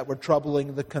teachers that were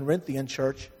troubling the Corinthian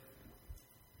church.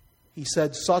 He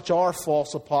said, such are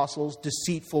false apostles,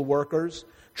 deceitful workers,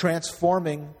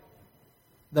 transforming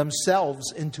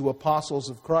themselves into apostles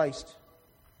of Christ.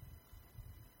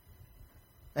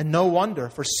 And no wonder,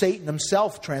 for Satan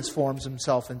himself transforms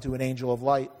himself into an angel of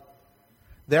light.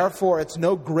 Therefore, it's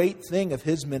no great thing if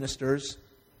his ministers,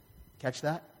 catch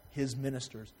that? His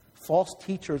ministers. False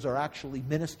teachers are actually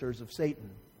ministers of Satan.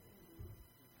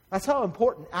 That's how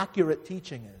important accurate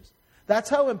teaching is. That's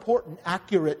how important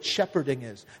accurate shepherding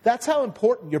is. That's how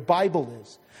important your Bible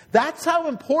is. That's how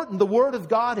important the Word of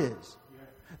God is.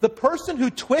 The person who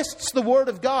twists the Word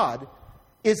of God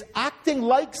is acting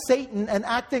like Satan and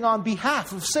acting on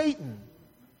behalf of Satan,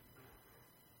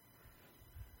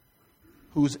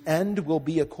 whose end will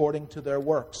be according to their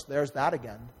works. There's that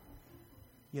again.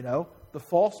 You know, the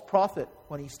false prophet,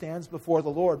 when he stands before the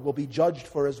Lord, will be judged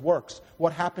for his works.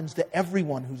 What happens to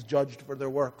everyone who's judged for their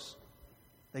works?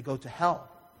 They go to hell,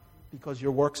 because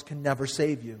your works can never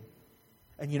save you.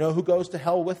 And you know who goes to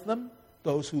hell with them?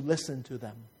 Those who listen to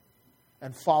them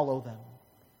and follow them.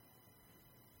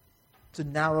 It's a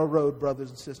narrow road, brothers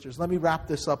and sisters. Let me wrap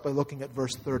this up by looking at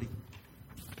verse 30.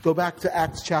 Go back to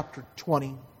Acts chapter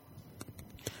 20.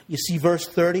 You see verse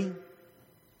 31.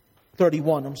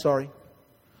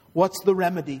 What's the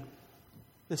remedy?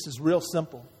 This is real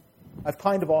simple. I've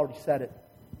kind of already said it.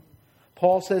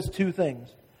 Paul says two things.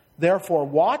 Therefore,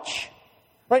 watch.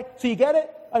 Right? So you get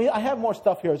it? I mean, I have more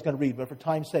stuff here I was going to read, but for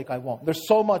time's sake, I won't. There's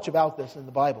so much about this in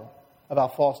the Bible,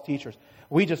 about false teachers.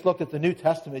 We just looked at the New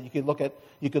Testament. You could look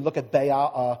at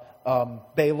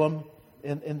Balaam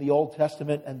in the Old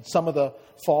Testament, and some of the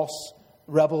false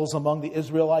rebels among the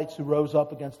Israelites who rose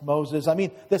up against Moses. I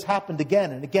mean, this happened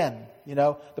again and again. You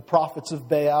know, the prophets of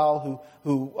Baal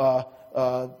who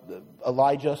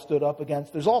Elijah stood up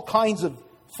against. There's all kinds of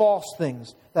false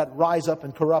things that rise up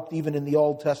and corrupt even in the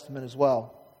Old Testament as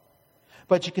well.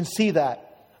 But you can see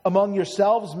that among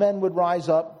yourselves men would rise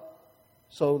up,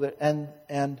 so that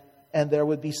and there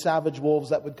would be savage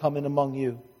wolves that would come in among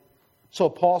you. So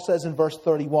Paul says in verse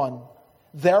 31,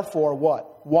 therefore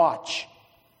what? Watch.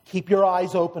 Keep your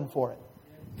eyes open for it.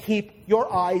 Keep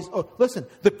your eyes open. Listen,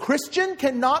 the Christian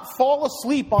cannot fall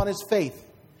asleep on his faith.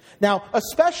 Now,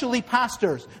 especially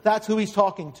pastors, that's who he's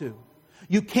talking to.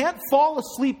 You can't fall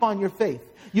asleep on your faith.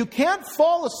 You can't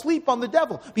fall asleep on the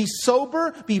devil. Be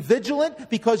sober, be vigilant,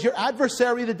 because your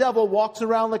adversary, the devil, walks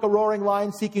around like a roaring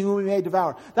lion seeking whom he may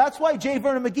devour. That's why J.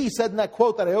 Vernon McGee said in that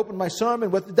quote that I opened my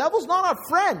sermon with, the devil's not our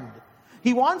friend.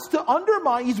 He wants to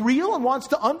undermine, he's real and wants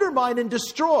to undermine and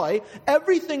destroy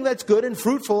everything that's good and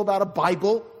fruitful about a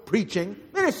Bible preaching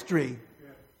ministry.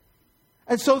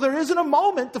 And so there isn't a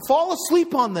moment to fall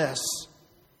asleep on this.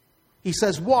 He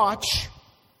says, watch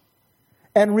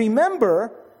and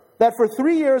remember that for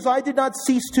 3 years I did not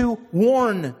cease to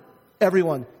warn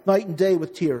everyone night and day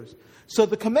with tears. So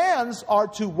the commands are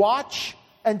to watch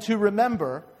and to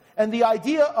remember. And the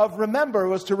idea of remember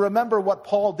was to remember what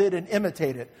Paul did and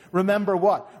imitate it. Remember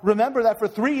what? Remember that for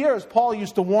 3 years Paul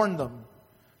used to warn them.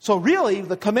 So really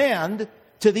the command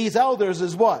to these elders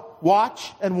is what?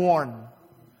 Watch and warn.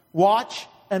 Watch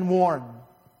and warn.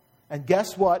 And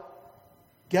guess what?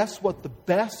 Guess what the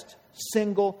best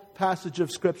single passage of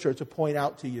Scripture to point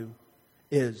out to you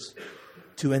is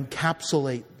to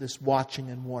encapsulate this watching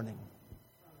and warning.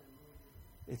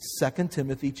 It's 2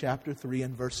 Timothy chapter 3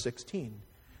 and verse 16,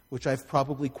 which I've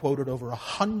probably quoted over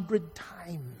 100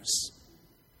 times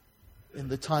in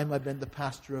the time I've been the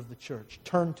pastor of the church.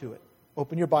 Turn to it.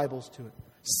 Open your Bibles to it.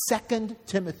 2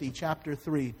 Timothy chapter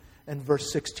 3 and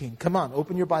verse 16. Come on,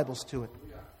 open your Bibles to it.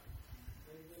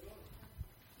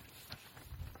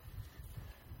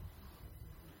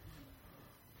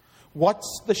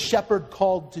 What's the shepherd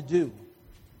called to do?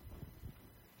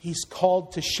 He's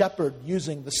called to shepherd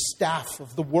using the staff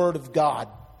of the Word of God.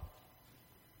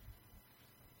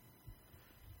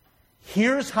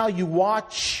 Here's how you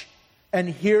watch and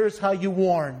here's how you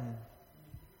warn.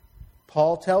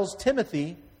 Paul tells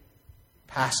Timothy,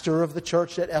 pastor of the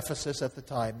church at Ephesus at the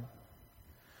time,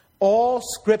 all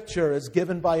Scripture is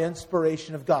given by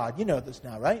inspiration of God. You know this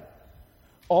now, right?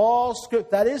 All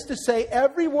Scripture, that is to say,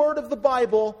 every word of the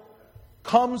Bible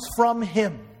comes from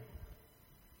Him.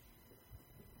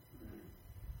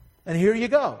 And here you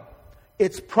go.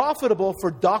 It's profitable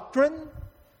for doctrine.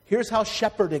 Here's how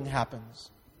shepherding happens.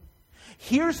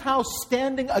 Here's how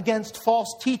standing against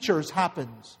false teachers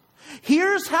happens.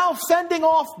 Here's how fending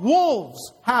off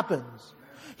wolves happens.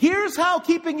 Here's how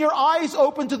keeping your eyes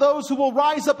open to those who will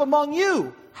rise up among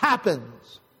you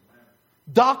happens.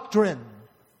 Doctrine.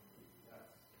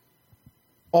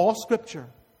 All Scripture.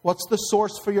 What's the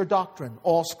source for your doctrine?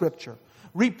 All Scripture.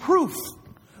 Reproof.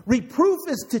 Reproof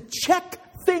is to check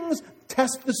things,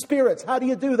 test the spirits. How do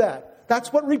you do that?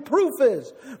 That's what reproof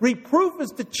is. Reproof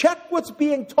is to check what's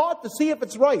being taught to see if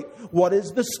it's right. What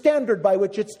is the standard by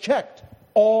which it's checked?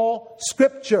 All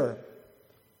Scripture.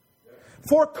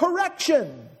 For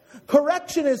correction.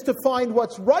 Correction is to find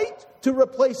what's right to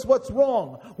replace what's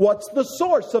wrong. What's the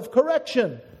source of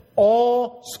correction?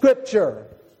 All Scripture.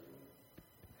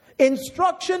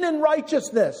 Instruction in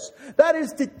righteousness. That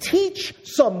is to teach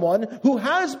someone who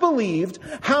has believed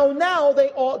how now they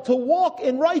ought to walk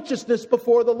in righteousness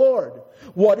before the Lord.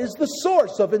 What is the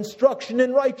source of instruction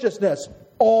in righteousness?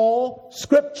 All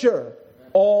Scripture.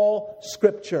 All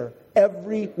Scripture.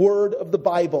 Every word of the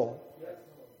Bible.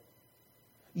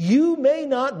 You may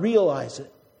not realize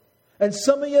it. And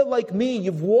some of you, like me,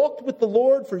 you've walked with the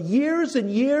Lord for years and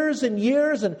years and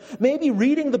years, and maybe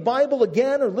reading the Bible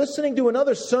again or listening to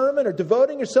another sermon or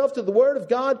devoting yourself to the Word of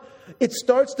God, it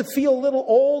starts to feel a little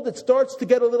old. It starts to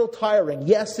get a little tiring.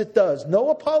 Yes, it does.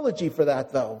 No apology for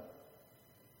that, though.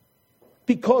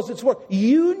 Because it's work.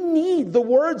 You need the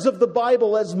words of the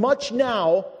Bible as much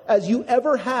now as you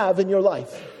ever have in your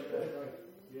life.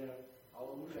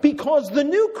 Because the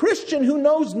new Christian who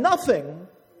knows nothing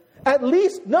at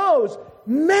least knows,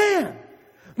 man,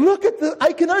 look at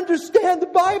I can understand the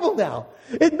Bible now.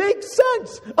 It makes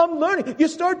sense. I'm learning. You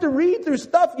start to read through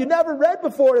stuff you never read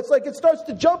before. It's like it starts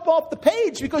to jump off the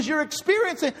page because you're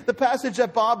experiencing the passage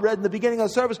that Bob read in the beginning of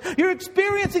the service. You're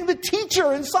experiencing the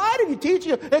teacher inside of you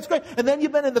teaching you. It's great. And then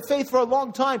you've been in the faith for a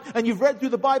long time and you've read through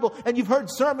the Bible and you've heard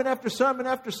sermon after sermon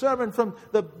after sermon from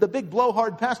the big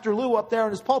blowhard Pastor Lou up there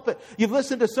in his pulpit. You've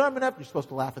listened to sermon after... You're supposed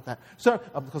to laugh at that.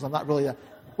 Because I'm not really that...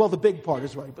 Well, the big part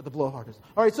is right, but the blowhard is.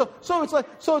 All right, so it's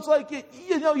like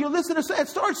you listen to it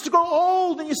starts to grow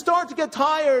old and you start to get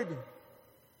tired.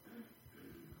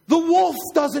 The wolf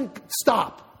doesn't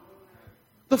stop.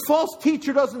 The false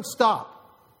teacher doesn't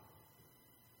stop.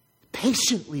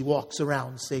 Patiently walks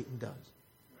around, Satan does.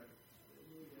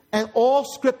 And all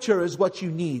Scripture is what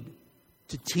you need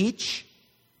to teach,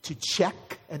 to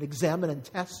check and examine and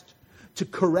test, to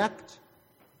correct,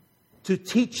 to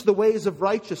teach the ways of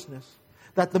righteousness,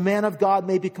 that the man of God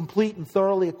may be complete and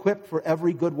thoroughly equipped for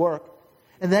every good work.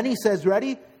 And then he says,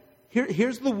 ready?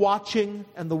 Here's the watching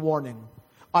and the warning.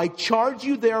 I charge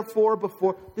you therefore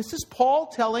before... This is Paul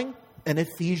telling an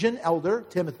Ephesian elder,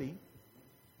 Timothy.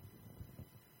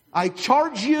 I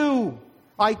charge you.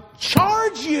 I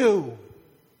charge you.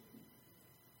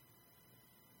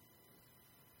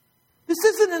 This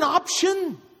isn't an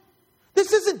option.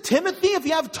 This isn't Timothy if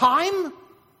you have time.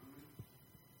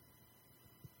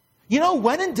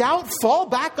 When in doubt, fall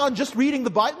back on just reading the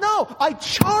Bible. No, I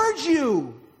charge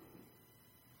you.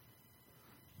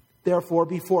 Therefore,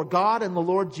 before God and the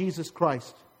Lord Jesus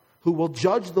Christ, who will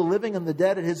judge the living and the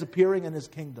dead at His appearing in His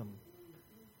kingdom,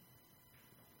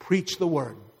 preach the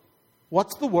word.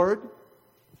 What's the word?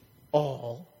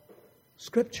 All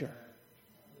Scripture.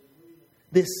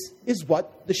 This is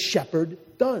what the shepherd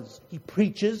does. He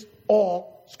preaches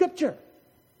all Scripture.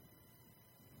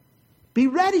 Be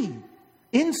ready.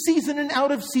 In season and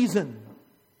out of season.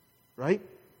 Right?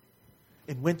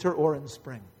 In winter or in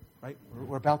spring. Right?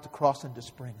 We're about to cross into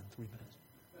spring in 3 minutes.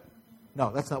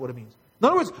 No, that's not what it means. In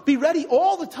other words, be ready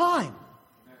all the time.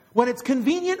 When it's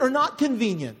convenient or not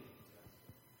convenient.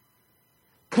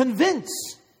 Convince,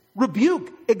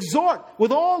 rebuke, exhort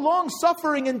with all long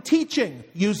suffering and teaching.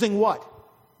 Using what?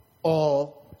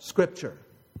 All Scripture.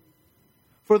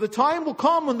 For the time will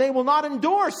come when they will not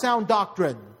endure sound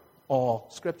doctrine. All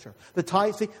Scripture. The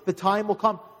time will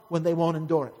come when they won't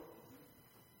endure it.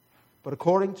 But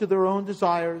according to their own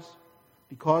desires,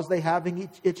 because they have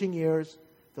itching ears,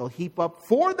 they'll heap up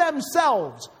for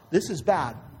themselves. This is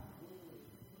bad.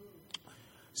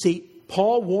 See,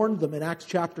 Paul warned them in Acts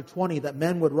chapter 20 that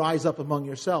men would rise up among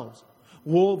yourselves.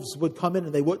 Wolves would come in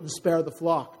and they wouldn't spare the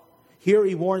flock. Here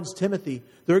he warns Timothy,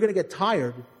 they're going to get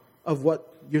tired of what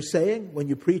you're saying when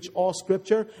you preach all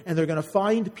Scripture, and they're going to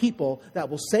find people that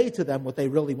will say to them what they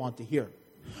really want to hear.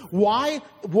 Why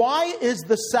is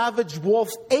the savage wolf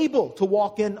able to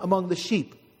walk in among the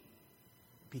sheep?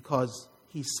 Because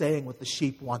he's saying what the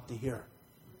sheep want to hear.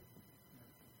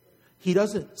 He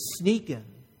doesn't sneak in.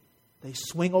 They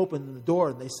swing open the door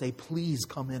and they say, please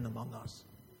come in among us.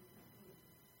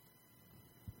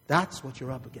 That's what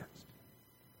you're up against.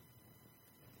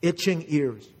 Itching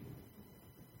ears.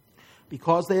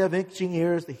 Because they have itching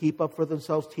ears, they heap up for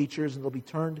themselves teachers, and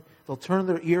they'll turn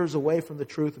their ears away from the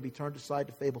truth and be turned aside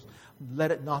to fables.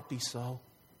 Let it not be so.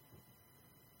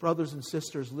 Brothers and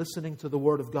sisters, listening to the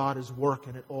Word of God is work,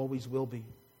 and it always will be.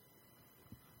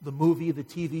 The movie, the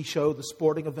TV show, the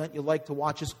sporting event you like to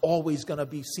watch is always going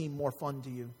to seem more fun to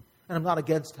you. And I'm not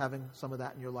against having some of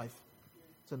that in your life.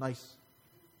 It's a nice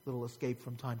little escape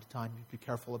from time to time. Be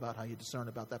careful about how you discern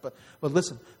about that. But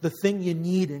listen, the thing you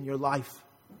need in your life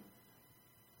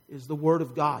is the Word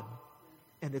of God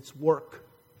and its work.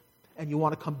 And you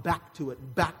want to come back to it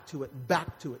and back to it and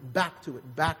back to it and back to it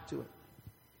and back to it.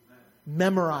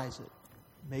 Memorize it.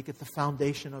 Make it the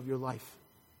foundation of your life.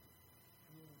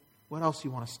 What else do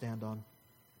you want to stand on?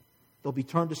 They'll be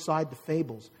turned aside to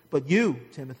fables. But you,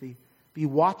 Timothy, be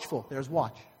watchful. There's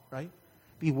watch, right?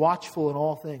 Be watchful in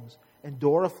all things.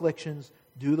 Endure afflictions.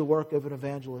 Do the work of an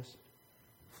evangelist.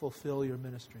 Fulfill your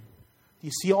ministry. Do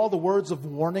you see all the words of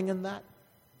warning in that?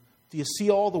 Do you see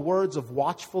all the words of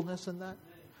watchfulness in that?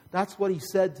 That's what he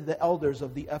said to the elders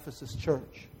of the Ephesus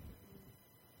church.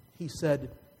 He said,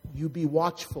 you be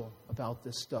watchful about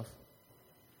this stuff.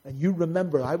 And you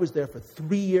remember, I was there for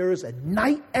 3 years and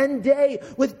night and day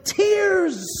with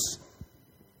tears.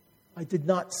 I did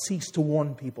not cease to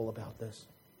warn people about this.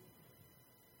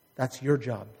 That's your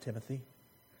job, Timothy.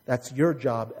 That's your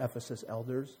job, Ephesus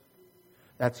elders.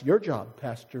 That's your job,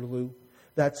 Pastor Lou.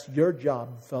 That's your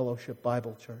job, Fellowship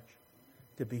Bible Church,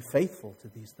 to be faithful to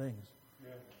these things.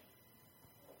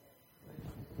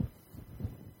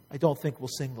 I don't think we'll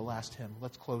sing the last hymn.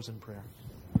 Let's close in prayer.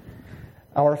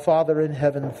 Our Father in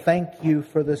heaven, thank you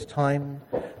for this time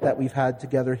that we've had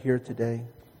together here today.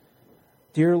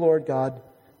 Dear Lord God,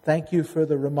 thank you for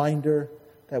the reminder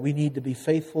that we need to be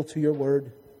faithful to your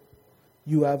word.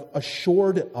 You have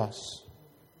assured us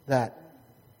that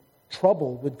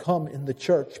trouble would come in the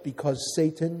church because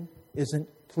Satan isn't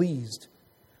pleased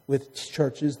with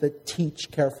churches that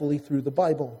teach carefully through the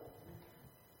Bible.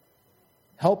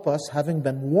 Help us, having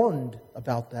been warned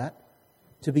about that,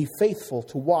 to be faithful,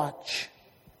 to watch,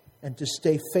 and to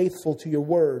stay faithful to your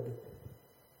word,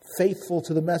 faithful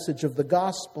to the message of the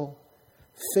gospel,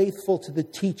 faithful to the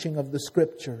teaching of the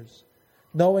Scriptures,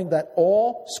 knowing that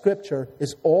all Scripture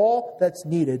is all that's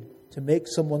needed to make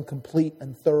someone complete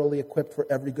and thoroughly equipped for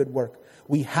every good work.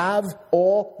 We have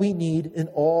all we need in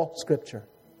all Scripture.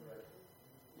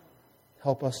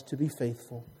 Help us to be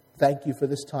faithful. Thank you for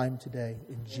this time today.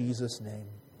 In Jesus' name,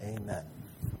 amen.